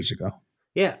 3 years ago.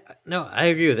 Yeah, no, I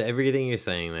agree with everything you're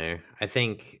saying there. I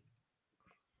think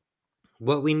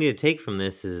what we need to take from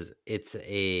this is it's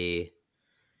a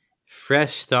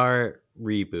fresh start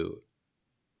reboot.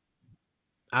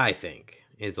 I think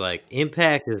is like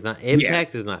Impact is not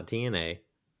TNA.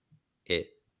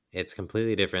 It's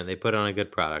completely different. They put on a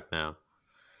good product now,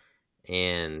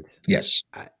 and Yes.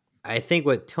 I think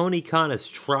what Tony Khan is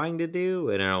trying to do,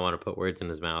 and I don't want to put words in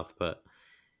his mouth, but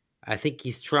I think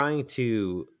he's trying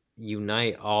to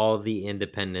unite all the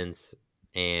independents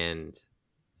and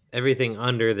everything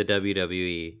under the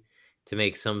WWE to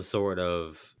make some sort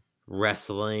of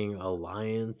wrestling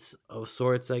alliance of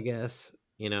sorts, I guess.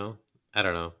 I don't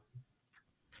know.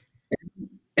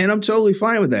 And I'm totally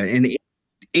fine with that. And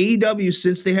AEW,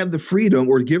 since they have the freedom,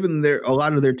 or given a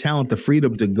lot of their talent the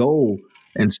freedom to go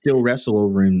and still wrestle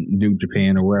over in New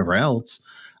Japan or wherever else,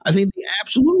 I think they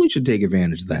absolutely should take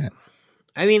advantage of that.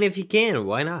 I mean, if you can,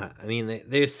 why not? I mean,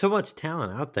 there's so much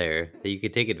talent out there that you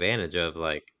could take advantage of.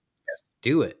 Like,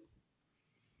 do it.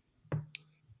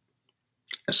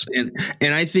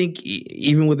 And I think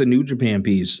even with the New Japan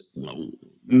piece,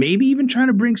 maybe even trying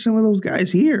to bring some of those guys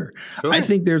here. Sure. I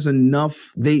think there's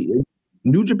enough.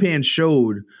 New Japan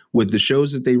showed with the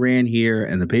shows that they ran here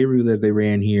and the pay-per-view that they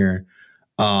ran here,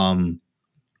 that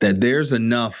there's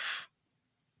enough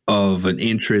of an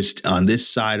interest on this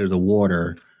side of the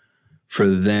water for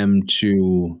them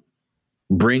to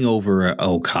bring over a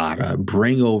Okada,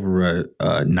 bring over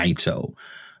a Naito,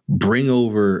 bring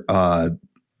over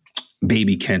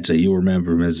Baby Kenta. You'll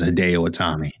remember him as Hideo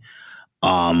Itami.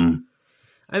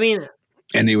 I mean,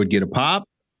 and they would get a pop,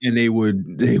 and they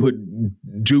would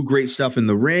do great stuff in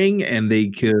the ring, and they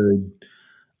could.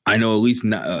 I know at least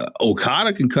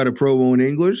Okada can cut a promo in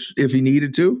English if he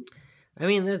needed to. I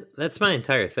mean, that's my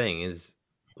entire thing is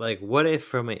like, what if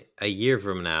from a year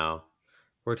from now,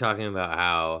 we're talking about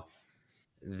how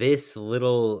this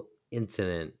little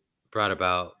incident brought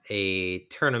about a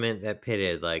tournament that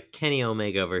pitted like Kenny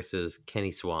Omega versus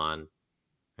Kenny Swan.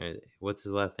 What's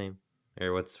his last name?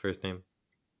 Or what's his first name?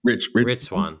 Rich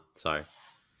Swan. Sorry.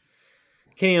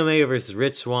 Kenny Omega versus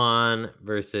Rich Swan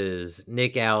versus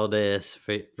Nick Aldis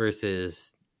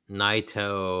versus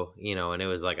Naito, and it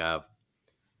was like I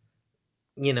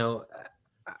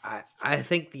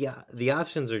think the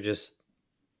options are just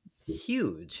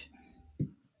huge.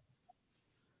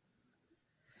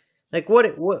 Like what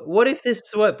if this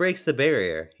is what breaks the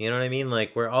barrier? You know what I mean?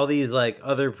 Like where all these like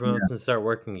other promotions start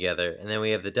working together, and then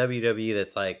we have the WWE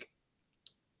that's like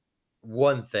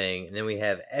one thing, and then we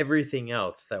have everything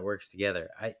else that works together.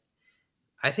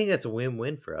 I think that's a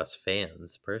win-win for us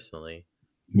fans, personally.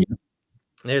 Yeah.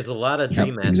 There's a lot of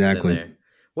dream matches in there.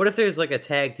 What if there's like a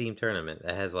tag team tournament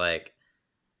that has like,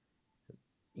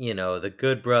 the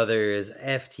Good Brothers,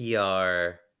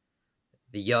 FTR,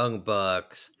 the Young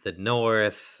Bucks, the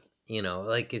North,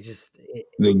 like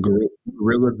the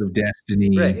Gorillas of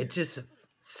Destiny. Right, it just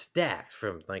stacked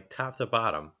from like top to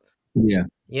bottom. Yeah.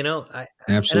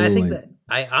 Absolutely. And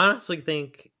I honestly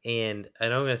think, and I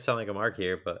know I'm going to sound like a mark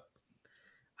here, but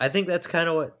I think that's kind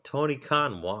of what Tony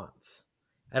Khan wants.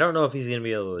 I don't know if he's going to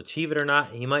be able to achieve it or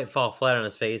not. He might fall flat on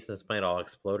his face and this might all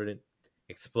explode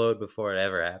before it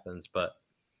ever happens, but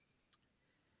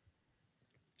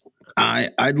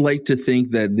I'd like to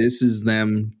think that this is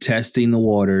them testing the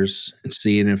waters and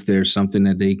seeing if there's something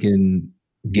that they can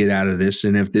get out of this,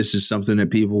 and if this is something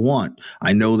that people want.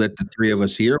 I know that the three of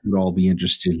us here would all be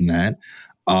interested in that.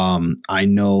 I'm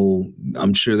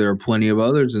sure there are plenty of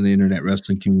others in the internet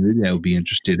wrestling community that would be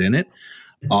interested in it.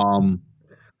 And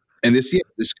this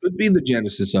could be the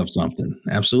genesis of something.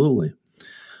 Absolutely.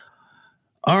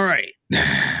 All right.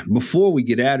 Before we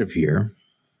get out of here,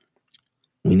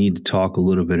 we need to talk a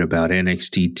little bit about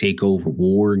NXT TakeOver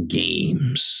War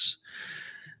Games.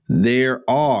 There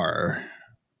are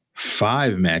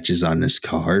 5 matches on this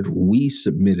card. We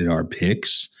submitted our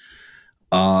picks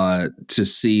to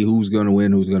see who's going to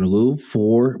win, who's going to lose,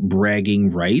 for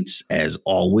bragging rights, as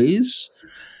always.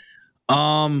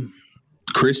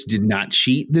 Chris did not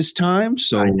cheat this time,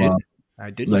 so I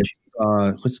did.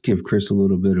 Let's give Chris a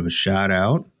little bit of a shout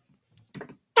out.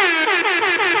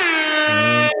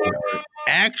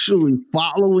 Actually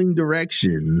following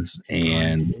directions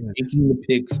and making the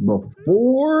picks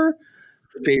before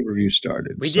the pay-per-view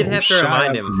started. We did have to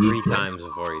remind him 3 times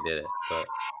before he did it, but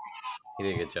he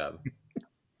did a good job.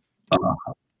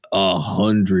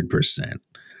 100%.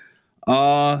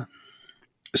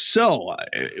 So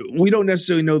we don't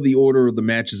necessarily know the order of the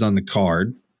matches on the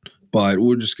card, but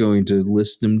we're just going to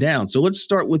list them down. So let's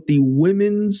start with the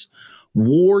Women's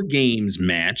War Games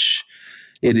match.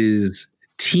 It is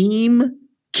Team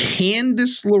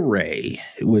Candice LeRae,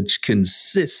 which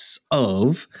consists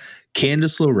of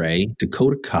Candice LeRae,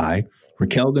 Dakota Kai,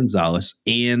 Raquel Gonzalez,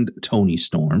 and Toni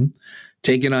Storm.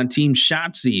 Taking on Team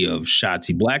Shotzi of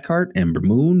Shotzi Blackheart, Ember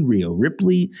Moon, Rhea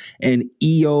Ripley, and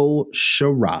Io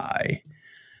Shirai.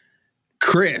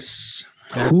 Chris,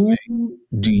 who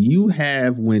do you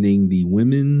have winning the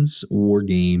Women's War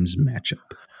Games matchup?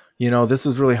 This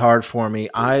was really hard for me.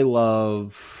 I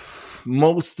love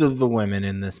most of the women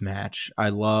in this match. I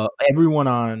love everyone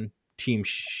on Team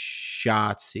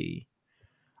Shotzi.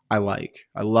 I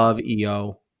love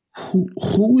Io.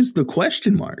 Who is the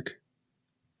question mark?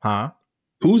 Huh?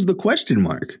 Who's the question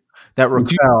mark? That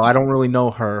Raquel. I don't really know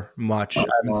her much. I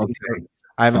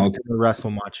haven't seen her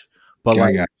wrestle much. But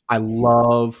I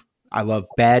love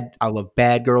bad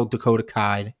girl Dakota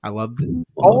Kai. I love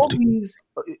all these.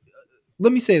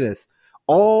 Let me say this: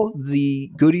 all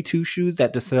the goody two shoes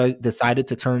that decided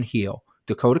to turn heel,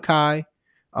 Dakota Kai,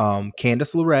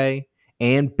 Candice LeRae,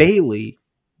 and Bailey,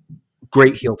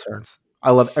 great heel turns. I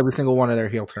love every single one of their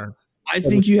heel turns. I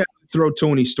think you have to throw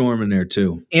Toni Storm in there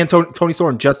too. And Toni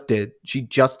Storm just did. She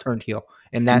just turned heel,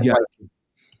 and that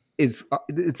it's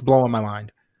blowing my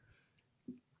mind.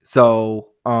 So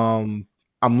I'm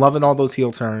loving all those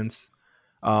heel turns.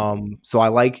 So I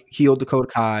like heel Dakota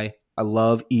Kai. I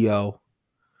love Io.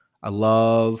 I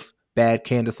love bad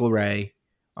Candice LeRae.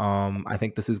 I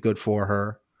think this is good for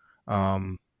her.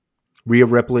 Rhea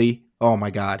Ripley. Oh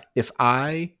my God. If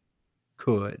I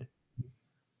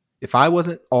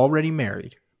wasn't already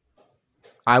married,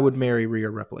 I would marry Rhea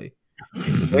Ripley.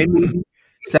 When we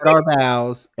said our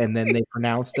vows and then they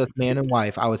pronounced us man and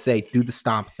wife, I would say, do the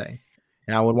stomp thing.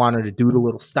 And I would want her to do the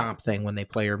little stomp thing when they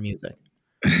play her music.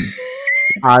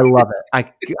 I love it.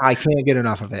 I can't get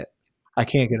enough of it. I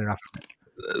can't get enough of it.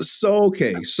 So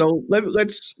okay. So let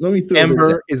me throw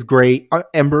Ember is great.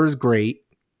 Ember is great.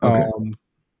 Okay.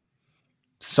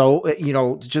 So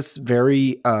just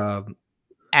very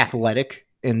athletic,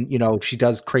 and she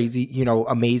does crazy,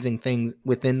 amazing things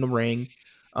within the ring.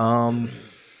 Who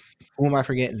am I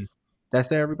forgetting? That's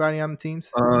everybody on the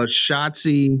teams.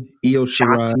 Shotzi, Io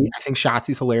Shirai. I think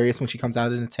Shotzi's hilarious when she comes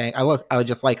out in the tank. I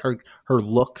just like her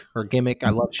look, her gimmick.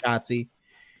 I love Shotzi.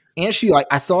 And she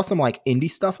I saw some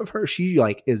indie stuff of her. She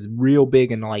is real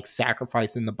big and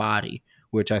sacrificing the body,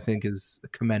 which I think is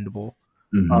commendable.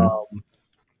 Mm-hmm.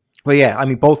 But yeah, I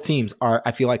mean both teams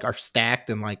I feel are stacked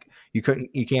and you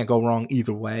can't go wrong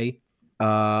either way.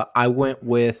 I went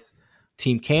with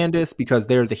Team Candice because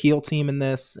they're the heel team in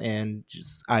this, and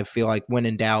just I feel when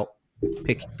in doubt,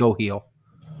 go heel.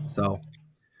 So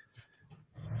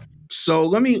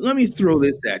let me throw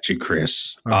this at you,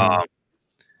 Chris.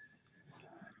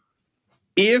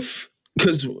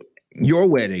 Because your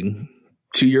wedding,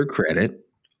 to your credit,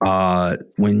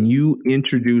 when you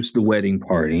introduced the wedding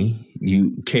party,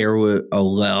 Kara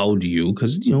allowed you,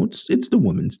 because it's the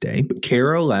Women's Day, but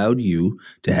Kara allowed you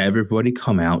to have everybody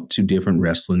come out to different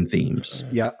wrestling themes.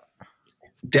 Yeah,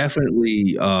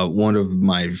 definitely one of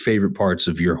my favorite parts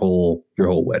of your whole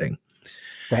wedding.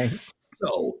 Thanks.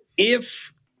 So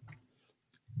if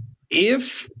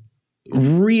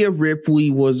Rhea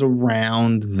Ripley was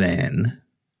around then,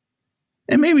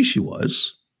 and maybe she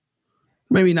was.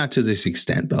 Maybe not to this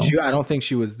extent, though. I don't think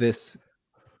she was this.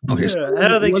 Okay, so I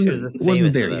don't think she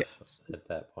wasn't there yet at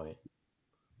that point.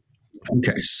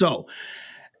 Okay, so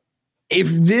if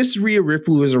this Rhea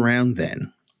Ripley was around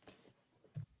then,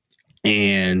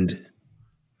 and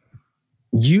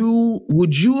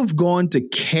would you have gone to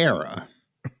Kara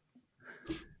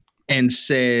and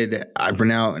said, I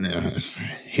now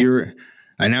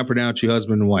pronounce you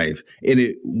husband and wife,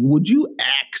 and would you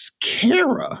ask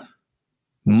Kara,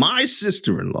 my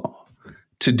sister-in-law,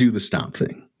 to do the stomp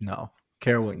thing? No,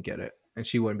 Kara wouldn't get it, and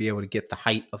she wouldn't be able to get the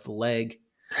height of the leg.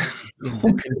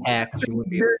 Impact, she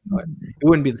wouldn't be able to do it. It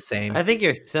wouldn't be the same. I think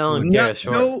you're selling Kara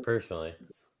short, personally.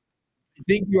 I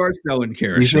think you are selling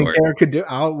Kara you short. Think Kara could do?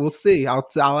 We'll see. I'll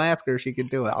ask her if she can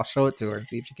do it. I'll show it to her and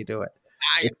see if she can do it.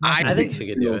 I think she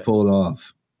could do it. Pull it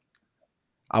off.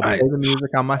 I'll play the music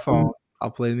on my phone.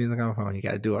 You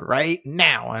got to do it right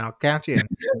now, and I'll count you in.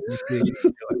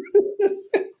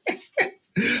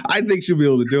 I think she'll be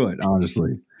able to do it,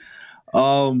 honestly.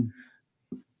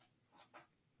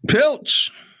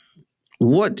 Pilch,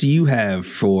 what do you have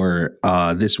for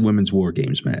this Women's War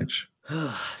Games match?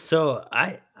 So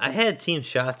I had Team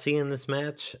Shotzi in this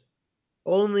match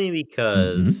only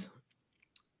because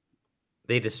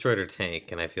they destroyed her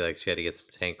tank, and I feel like she had to get some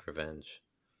tank revenge.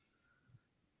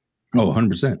 Oh,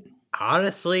 100%.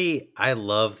 Honestly, I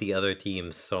love the other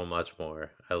team so much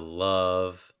more. I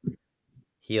love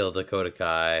heel Dakota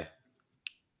Kai.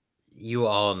 You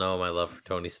all know my love for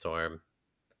Toni Storm.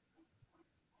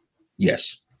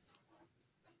 Yes.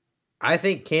 I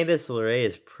think Candice LeRae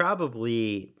is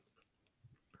probably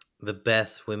the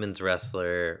best women's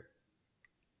wrestler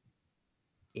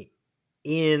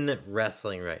in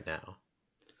wrestling right now.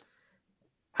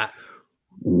 I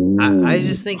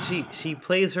just think she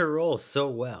plays her role so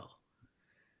well.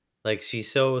 Like,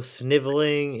 she's so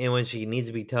sniveling, and when she needs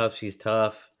to be tough, she's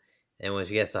tough. And when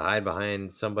she has to hide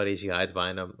behind somebody, she hides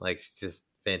behind them. Like, she's just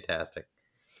fantastic.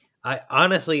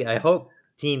 I hope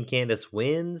Team Candice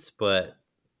wins, but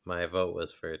my vote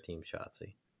was for Team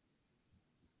Shotzi.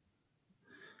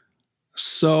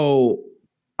 So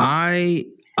I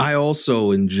also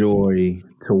enjoy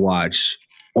to watch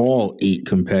all 8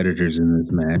 competitors in this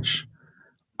match.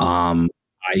 I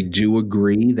do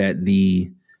agree that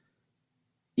the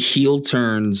heel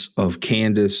turns of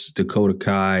Candice, Dakota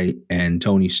Kai, and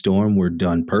Toni Storm were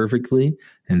done perfectly,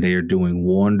 and they are doing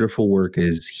wonderful work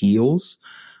as heels.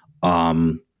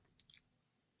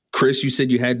 Chris, you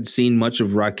said you hadn't seen much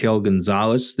of Raquel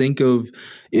Gonzalez. Think of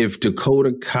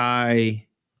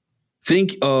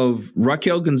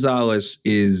Raquel Gonzalez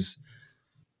is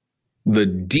the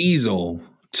Diesel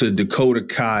to Dakota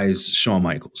Kai's Shawn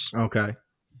Michaels. Okay.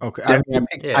 I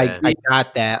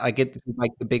got that. I get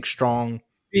like the big, strong,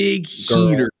 big girl.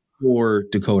 Heater for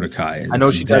Dakota Kai. I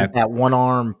know she does that one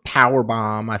arm power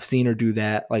bomb. I've seen her do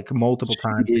that like multiple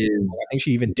times. I think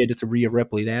she even did it to Rhea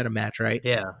Ripley. They had a match, right?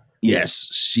 Yeah. Yes,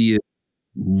 she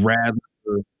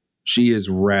is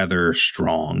rather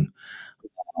strong.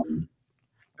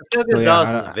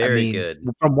 Gonzalez is very good.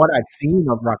 From what I've seen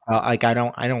of Raquel, like I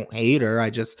don't hate her.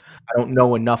 I don't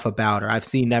know enough about her. I've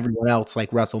seen everyone else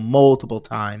like wrestle multiple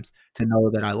times to know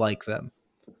that I like them.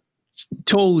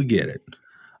 Totally get it.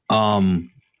 But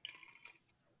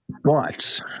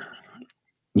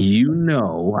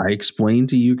I explained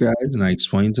to you guys and I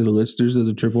explained to the listeners of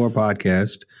the Triple R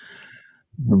podcast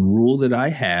the rule that I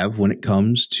have when it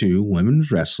comes to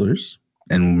women's wrestlers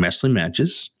and wrestling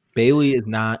matches. Bayley is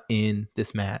not in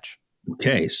this match.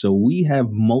 Okay, so we have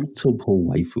multiple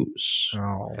waifus.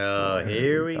 Oh,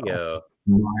 here we go.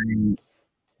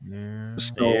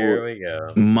 Here we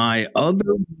go. My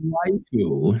other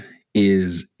waifu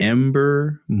is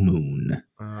Ember Moon.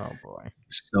 Oh boy.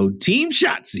 So Team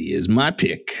Shotzi is my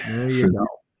pick for the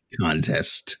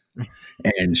contest.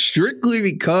 And strictly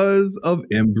because of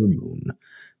Ember Moon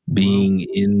being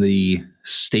in the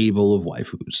stable of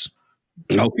waifus.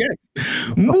 Okay.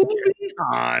 Moving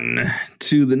on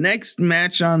to the next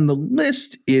match on the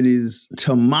list. It is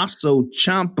Tommaso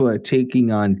Ciampa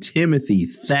taking on Timothy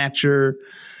Thatcher.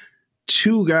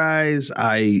 2 guys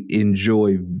I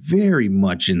enjoy very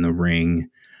much in the ring.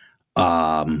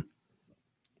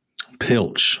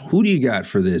 Pilch, who do you got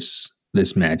for this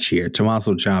match here?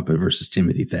 Tommaso Ciampa versus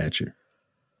Timothy Thatcher.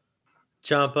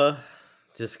 Ciampa,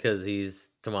 just because he's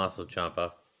Tommaso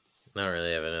Ciampa. I don't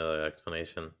really have another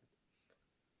explanation.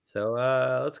 So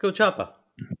let's go Ciampa.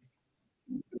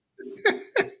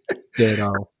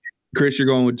 Chris, you're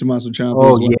going with Tommaso Ciampa.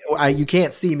 Oh yeah, you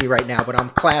can't see me right now, but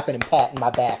I'm clapping and patting my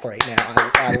back right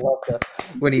now. I love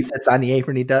when he sits on the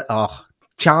apron. He does. Oh,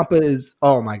 Ciampa is.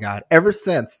 Oh my god! Ever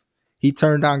since he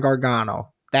turned on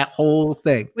Gargano, that whole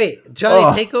thing. Wait,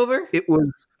 Johnny Takeover? It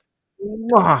was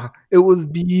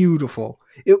beautiful.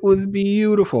 It was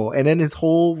beautiful. And then his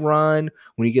whole run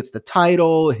when he gets the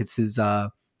title, it's his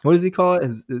what does he call it?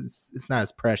 It's not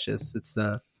as precious. It's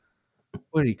the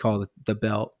what did he call the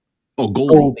belt? Oh,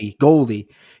 Goldie. Goldie.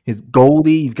 His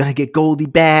Goldie. He's gonna get Goldie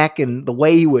back, and the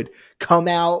way he would come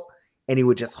out and he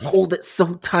would just hold it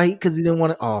so tight because he didn't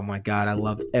want to. Oh my god, I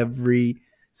loved every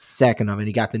second of it.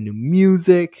 He got the new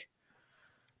music.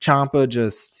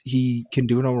 Ciampa he can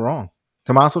do no wrong.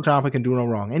 Tommaso Ciampa can do no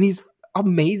wrong, and he's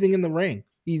amazing in the ring.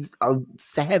 He's a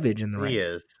savage in the ring. He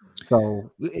is.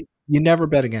 So you never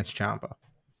bet against Ciampa.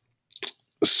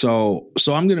 So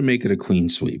I'm going to make it a clean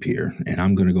sweep here, and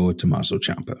I'm going to go with Tommaso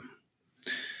Ciampa.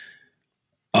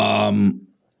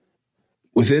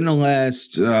 Within the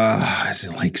last, is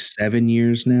it like 7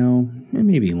 years now?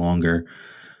 Maybe longer.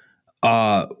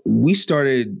 We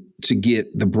started to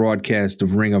get the broadcast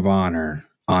of Ring of Honor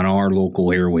on our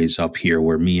local airways up here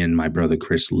where me and my brother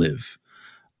Chris live.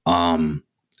 And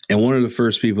one of the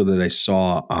first people that I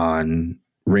saw on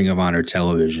Ring of Honor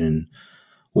television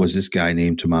was this guy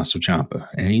named Tommaso Ciampa.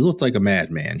 And he looked like a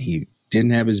madman. He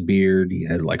didn't have his beard. He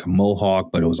had like a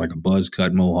mohawk, but it was like a buzz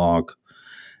cut mohawk,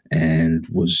 and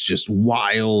was just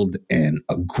wild and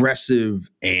aggressive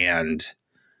and,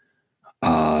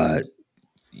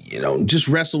 just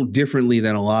wrestled differently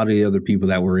than a lot of the other people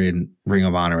that were in Ring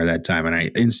of Honor at that time. And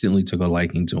I instantly took a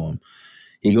liking to him.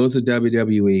 He goes to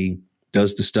WWE,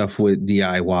 does the stuff with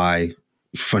DIY,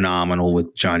 phenomenal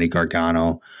with Johnny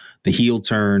Gargano. The heel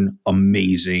turn,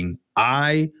 amazing.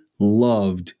 I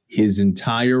loved his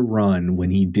entire run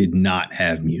when he did not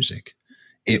have music.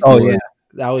 It Oh was yeah,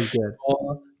 that was good.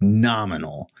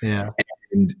 phenomenal. Yeah,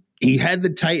 And he had the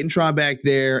Titantron back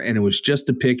there, and it was just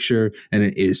a picture.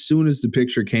 And as soon as the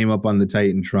picture came up on the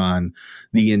Titantron,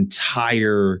 the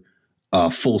entire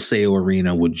Full Sail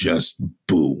Arena would just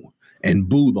boo and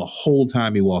boo the whole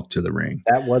time he walked to the ring.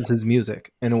 that was his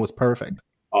music, and it was perfect.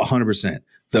 100%.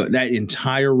 That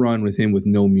entire run with him with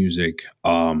no music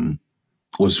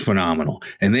was phenomenal.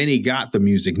 And then he got the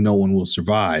music No One Will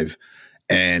Survive.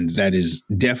 And that is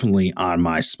definitely on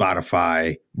my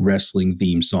Spotify wrestling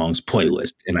theme songs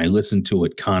playlist. And I listen to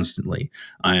it constantly.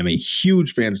 I am a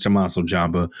huge fan of Tommaso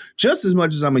Ciampa, just as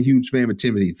much as I'm a huge fan of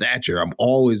Timothy Thatcher. I'm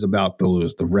always about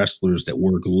the wrestlers that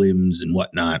work limbs and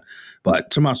whatnot.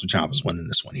 But Tommaso Ciampa's winning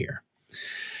this one here.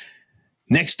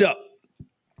 Next up,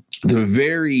 the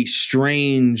very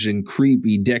strange and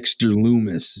creepy Dexter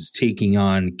Lumis is taking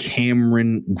on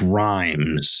Cameron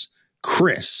Grimes.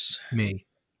 Chris, Me.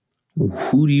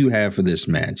 who do you have for this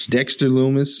match? Dexter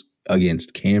Lumis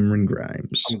against Cameron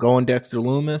Grimes. I'm going Dexter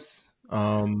Lumis.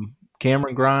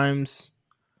 Cameron Grimes.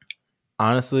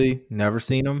 Honestly, never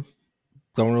seen him.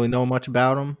 Don't really know much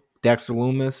about him. Dexter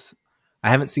Lumis. I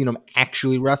haven't seen him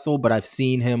actually wrestle, but I've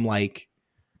seen him like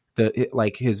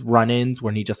his run-ins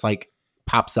when he just like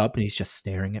pops up and he's just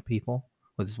staring at people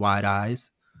with his wide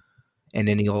eyes, and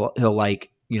then he'll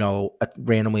like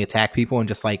randomly attack people and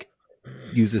just like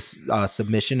use this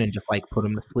submission and just like put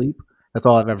him to sleep. That's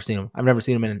all I've ever seen him. I've never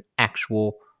seen him in an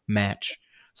actual match,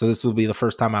 so this will be the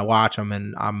first time I watch him,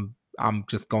 and I'm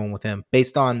just going with him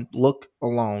based on look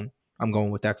alone. I'm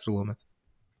going with Dexter Lumis.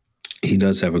 He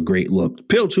does have a great look.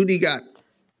 Pilch, who do you got?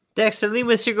 Dexter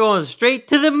Lumis, you're going straight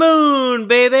to the moon,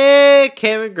 baby.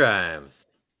 Cameron Grimes.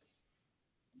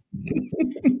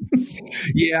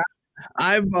 Yeah,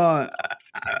 I've become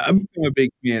a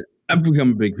big fan. I've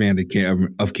become a big fan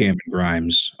of Cameron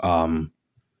Grimes.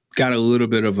 Got a little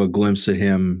bit of a glimpse of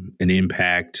him in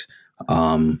Impact.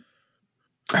 I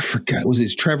forgot,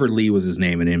 Trevor Lee was his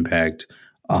name in Impact.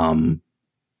 But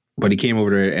he came over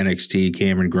to NXT,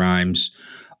 Cameron Grimes.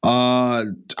 I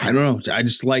don't know. I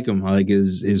just like him. I like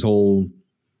his whole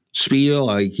spiel.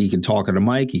 Like, he can talk on the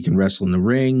mic. He can wrestle in the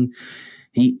ring.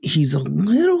 He's a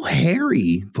little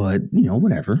hairy, but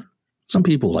whatever. Some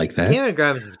people like that. Cameron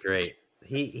Grimes is great.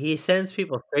 He sends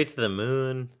people straight to the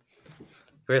moon.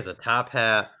 Wears a top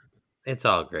hat. It's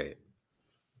all great.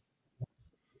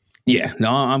 Yeah,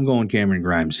 no, I'm going Cameron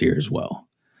Grimes here as well.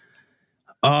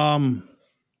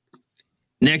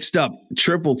 Next up,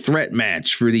 triple threat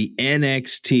match for the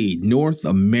NXT North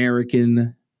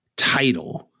American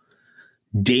title.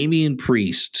 Damian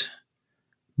Priest,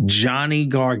 Johnny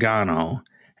Gargano,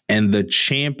 and the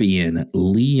champion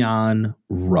Leon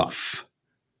Ruff.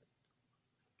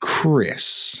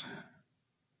 Chris,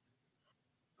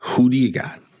 who do you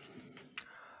got?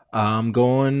 I'm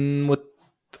going with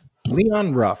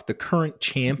Leon Ruff, the current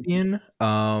champion.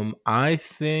 I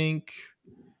think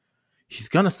he's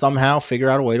gonna somehow figure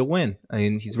out a way to win. I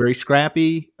mean, he's very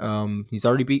scrappy. He's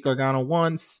already beat Gargano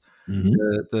once. Mm-hmm.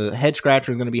 The head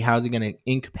scratcher is going to be how's he going to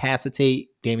incapacitate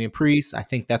Damian Priest. I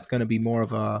think that's going to be more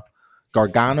of a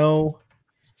Gargano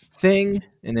thing.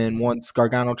 And then once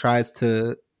Gargano tries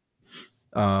to,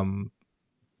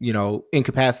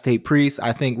 incapacitate Priest,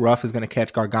 I think Ruff is going to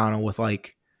catch Gargano with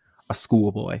like a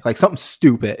schoolboy, like something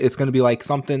stupid. It's going to be like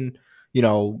something,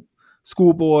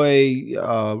 schoolboy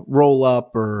roll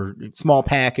up or small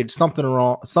package, something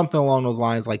along those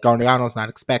lines. Like Gargano's not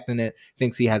expecting it,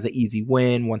 thinks he has an easy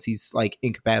win once he's like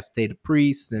incapacitated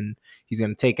Priest, and he's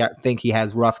going to think he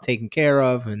has Ruff taken care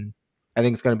of. And I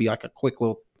think it's going to be like a quick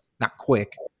little, not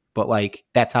quick, but like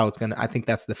that's how it's going to, I think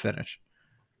that's the finish.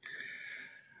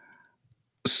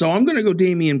 So I'm going to go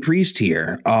Damian Priest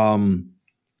here. I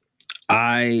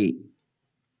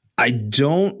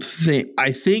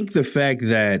think the fact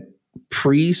that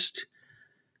Priest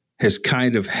has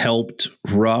kind of helped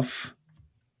Ruff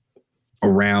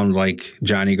around like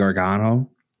Johnny Gargano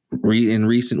in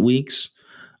recent weeks.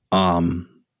 I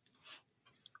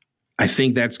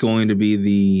think that's going to be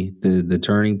the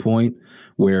turning point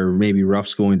where maybe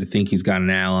Ruff's going to think he's got an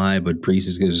ally, but Priest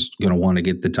is going to want to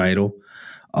get the title.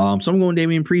 So I'm going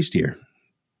Damian Priest here.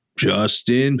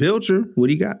 Justin Pilcher, what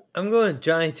do you got? I'm going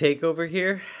Johnny Takeover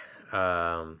here.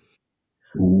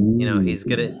 He's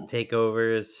good at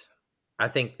takeovers. I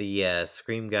think the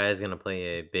Scream guy is going to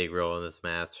play a big role in this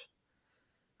match.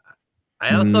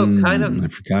 I also I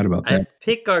forgot about that. I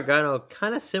picked Gargano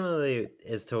kind of similarly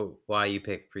as to why you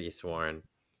picked Priest, Warren.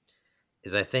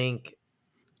 Is I think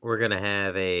we're going to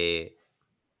have a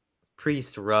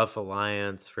Priest Ruff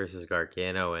alliance versus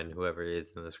Gargano and whoever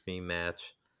is in the Scream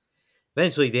match.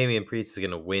 eventually Damian Priest is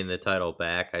going to win the title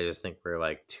back. I just think we're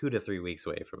like 2 to 3 weeks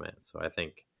away from it. So I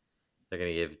think they're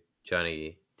going to give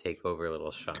Johnny Takeover a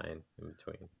little shine in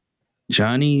between.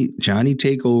 Johnny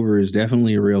Takeover is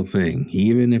definitely a real thing,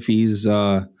 even if he's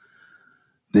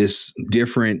this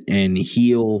different and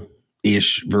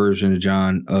heel-ish version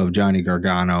of Johnny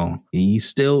Gargano. He's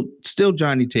still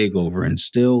Johnny Takeover and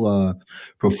still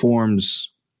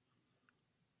performs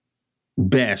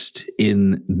best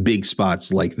in big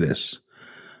spots like this.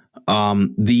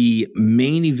 The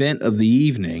main event of the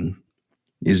evening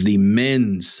is the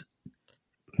men's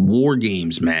War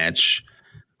Games match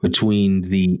between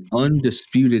the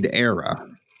Undisputed Era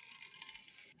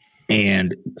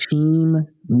and Team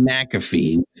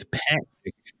McAfee with Pat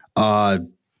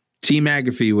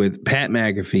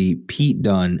McAfee, Pete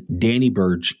Dunne, Danny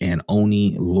Burch, and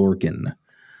Oney Lorcan.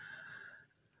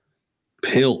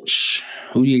 Pilch,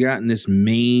 who do you got in this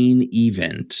main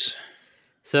event?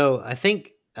 So I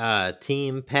think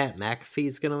Team Pat McAfee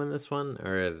is going to win this one,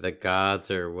 or the Gods,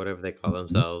 or whatever they call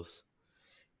themselves.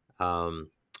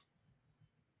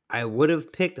 I would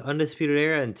have picked Undisputed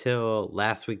Era until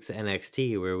last week's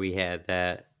NXT, where we had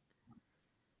that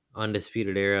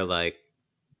Undisputed Era like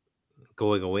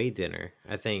going away dinner.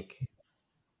 I think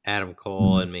Adam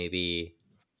Cole and maybe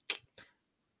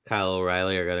Kyle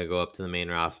O'Reilly are going to go up to the main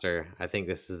roster. I think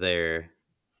this is their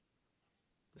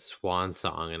swan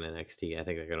song in NXT. I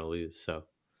think they're going to lose. So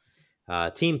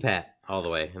Team Pat all the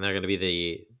way. And they're going to be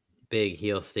the big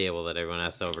heel stable that everyone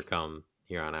has to overcome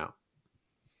here on out.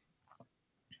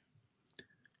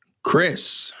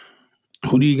 Chris,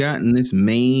 who do you got in this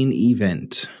main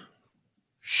event?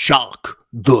 Shock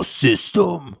the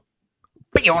system.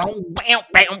 Come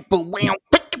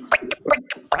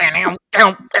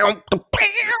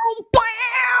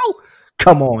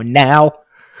on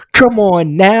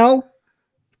now.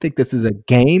 Think this is a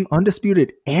game?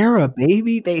 Undisputed Era,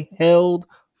 baby. They held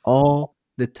all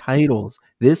the titles.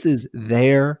 This is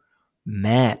their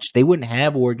match. They wouldn't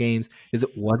have War Games if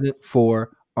it wasn't for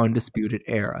Undisputed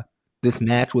Era. This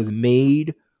match was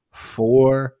made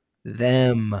for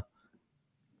them.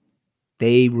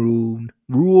 They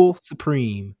rule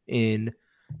supreme in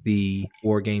the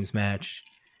War Games match.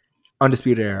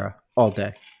 Undisputed Era all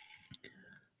day.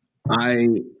 I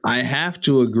have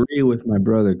to agree with my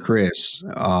brother Chris.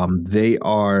 They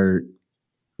are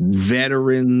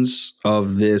veterans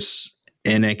of this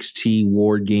NXT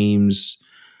War Games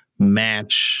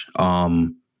match. I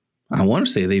want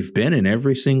to say they've been in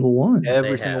every single one.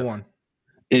 Every single one.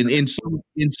 In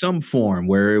some form,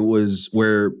 where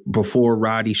before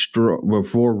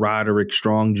Roderick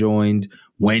Strong joined,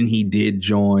 when he did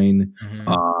join,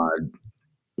 I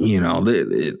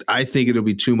think it'll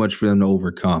be too much for them to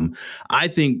overcome. I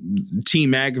think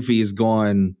Team McAfee has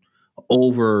gone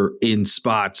over in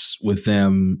spots with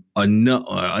them enough.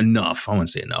 I wouldn't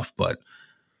say enough, but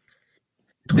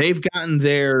they've gotten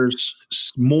theirs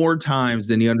more times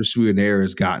than the Undisputed Era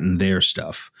has gotten their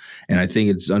stuff. And I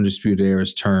think it's Undisputed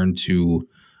Era's turn to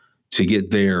get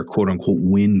their quote unquote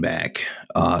win back.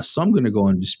 So I'm going to go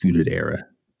Undisputed Era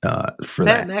for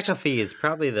Pat that. McAfee is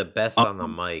probably the best on the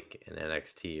mic in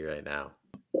NXT right now.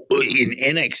 In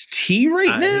NXT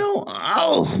right now?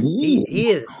 Oh, he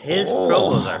is. His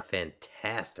promos are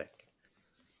fantastic.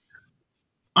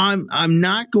 I'm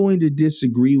not going to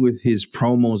disagree with his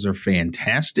promos are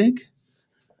fantastic,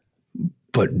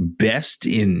 but best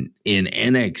in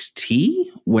NXT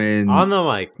when on the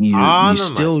mic, on the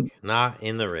still mic, not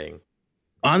in the ring.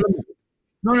 On the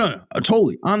no,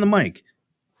 totally on the mic.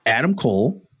 Adam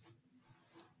Cole,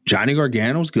 Johnny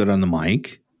Gargano's good on the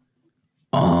mic.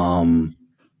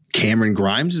 Cameron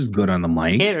Grimes is good on the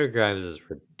mic. Cameron Grimes is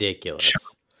ridiculous.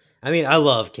 I mean, I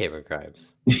love Cameron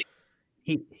Grimes.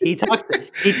 He talks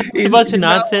a bunch of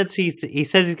nonsense. He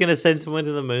says he's going to send someone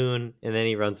to the moon, and then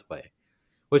he runs away,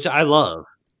 which I love.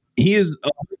 He is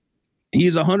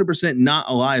 100% not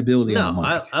a liability. No, on the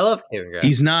mic. I love Cameron Grimes.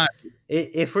 He's not.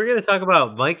 If we're going to talk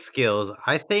about mic skills,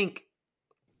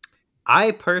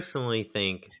 I personally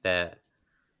think that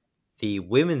the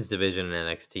women's division in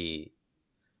NXT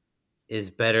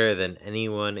is better than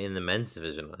anyone in the men's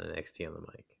division on NXT on the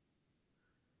mic.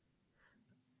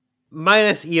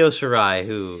 Minus Io Shirai,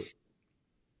 who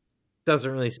doesn't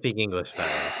really speak English that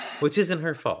well, which isn't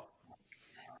her fault.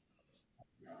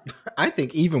 I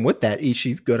think even with that,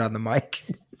 she's good on the mic.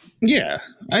 Yeah.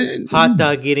 Hot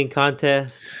dog eating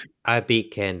contest, I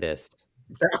beat Candice.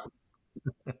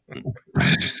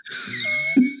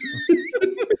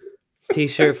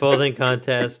 T-shirt folding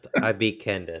contest, I beat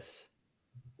Candice.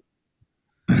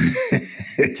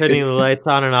 Turning the lights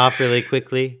on and off really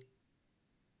quickly,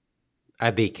 I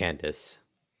beat Candice.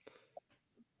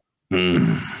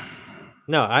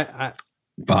 No, I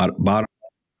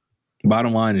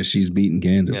Bottom line is she's beating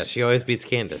Candace. yeah, she always beats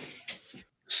Candace.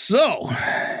 So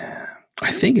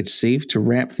I think it's safe to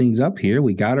wrap things up here.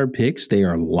 We got our picks. They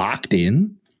are locked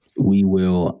in. We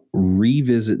will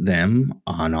revisit them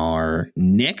on our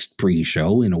next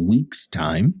pre-show in a week's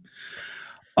time.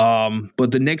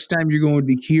 But the next time you're going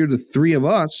to hear the three of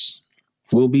us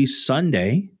will be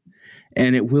Sunday,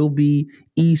 and it will be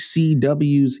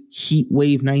ECW's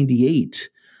Heatwave 98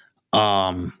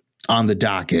 on the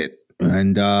docket.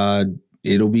 And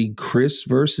it'll be Chris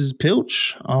versus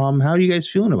Pilch. How are you guys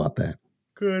feeling about that?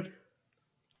 Good.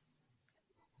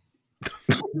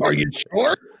 Are you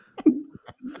sure?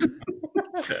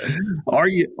 Are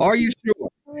you sure?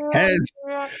 Has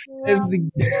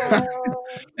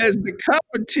the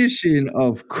competition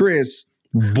of Chris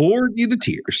bored you to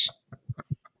tears?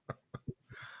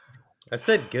 I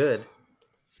said good.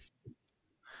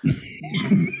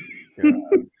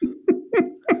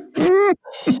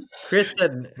 Chris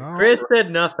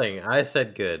said nothing. I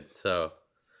said good. So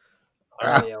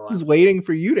I was waiting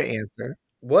for you to answer.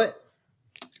 what?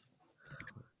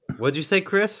 What'd you say,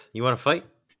 Chris? You want to fight?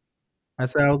 I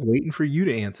said I was waiting for you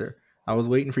to answer. I was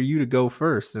waiting for you to go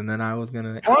first, and then I was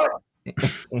gonna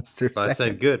answer. Well, I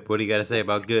said good. What do you got to say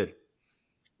about good?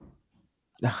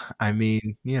 I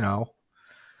mean, we'll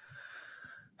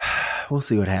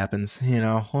see what happens.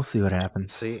 We'll see what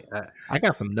happens. See, I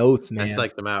got some notes, man. I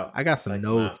psyched him out. I got some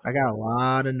notes. I got a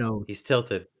lot of notes. He's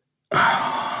tilted.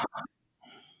 I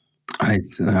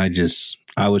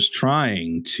was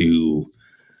trying to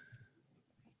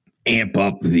amp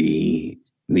up the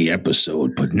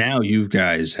episode, but now you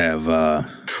guys have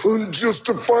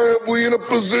unjustifiably in a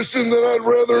position that I'd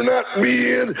rather not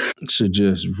be in. So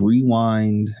just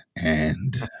rewind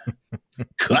and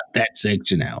cut that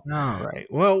section out. All right.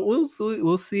 Well,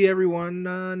 we'll see everyone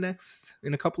next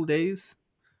in a couple of days.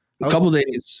 A couple of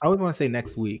days. I would want to say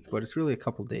next week, but it's really a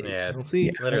couple of days. Yeah, we'll see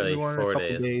literally everyone 4 in a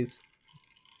couple days. days.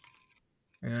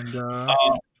 And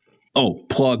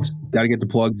plugs. Got to get the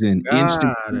plugs in.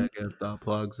 Gotta get the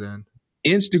plugs in.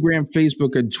 Instagram,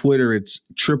 Facebook, and Twitter, it's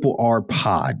Triple R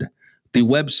Pod. The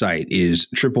website is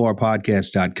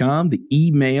triplrpodcast.com. The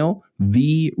email,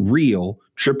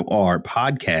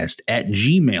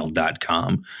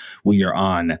 therealtriplrpodcast@gmail.com. We are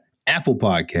on Apple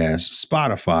Podcasts,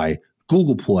 Spotify,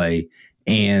 Google Play,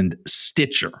 and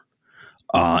Stitcher.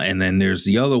 And then there's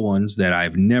the other ones that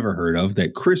I've never heard of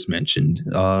that Chris mentioned.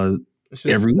 Every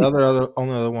the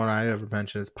only other one I ever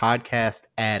mentioned is Podcast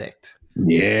Addict.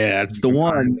 Yeah, that's the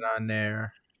one on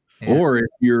there. And or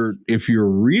if you're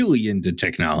really into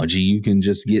technology, you can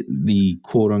just get the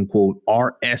quote unquote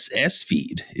RSS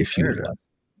feed. If you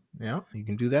yeah, you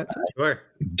can do that too. Sure.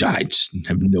 I just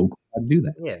have no clue how to do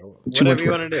that. Yeah, whatever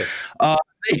you want to do.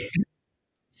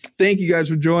 Thank you guys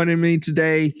for joining me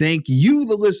today. Thank you,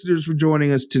 the listeners, for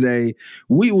joining us today.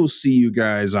 We will see you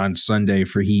guys on Sunday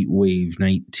for Heatwave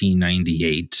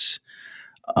 1998.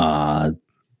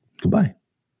 Goodbye.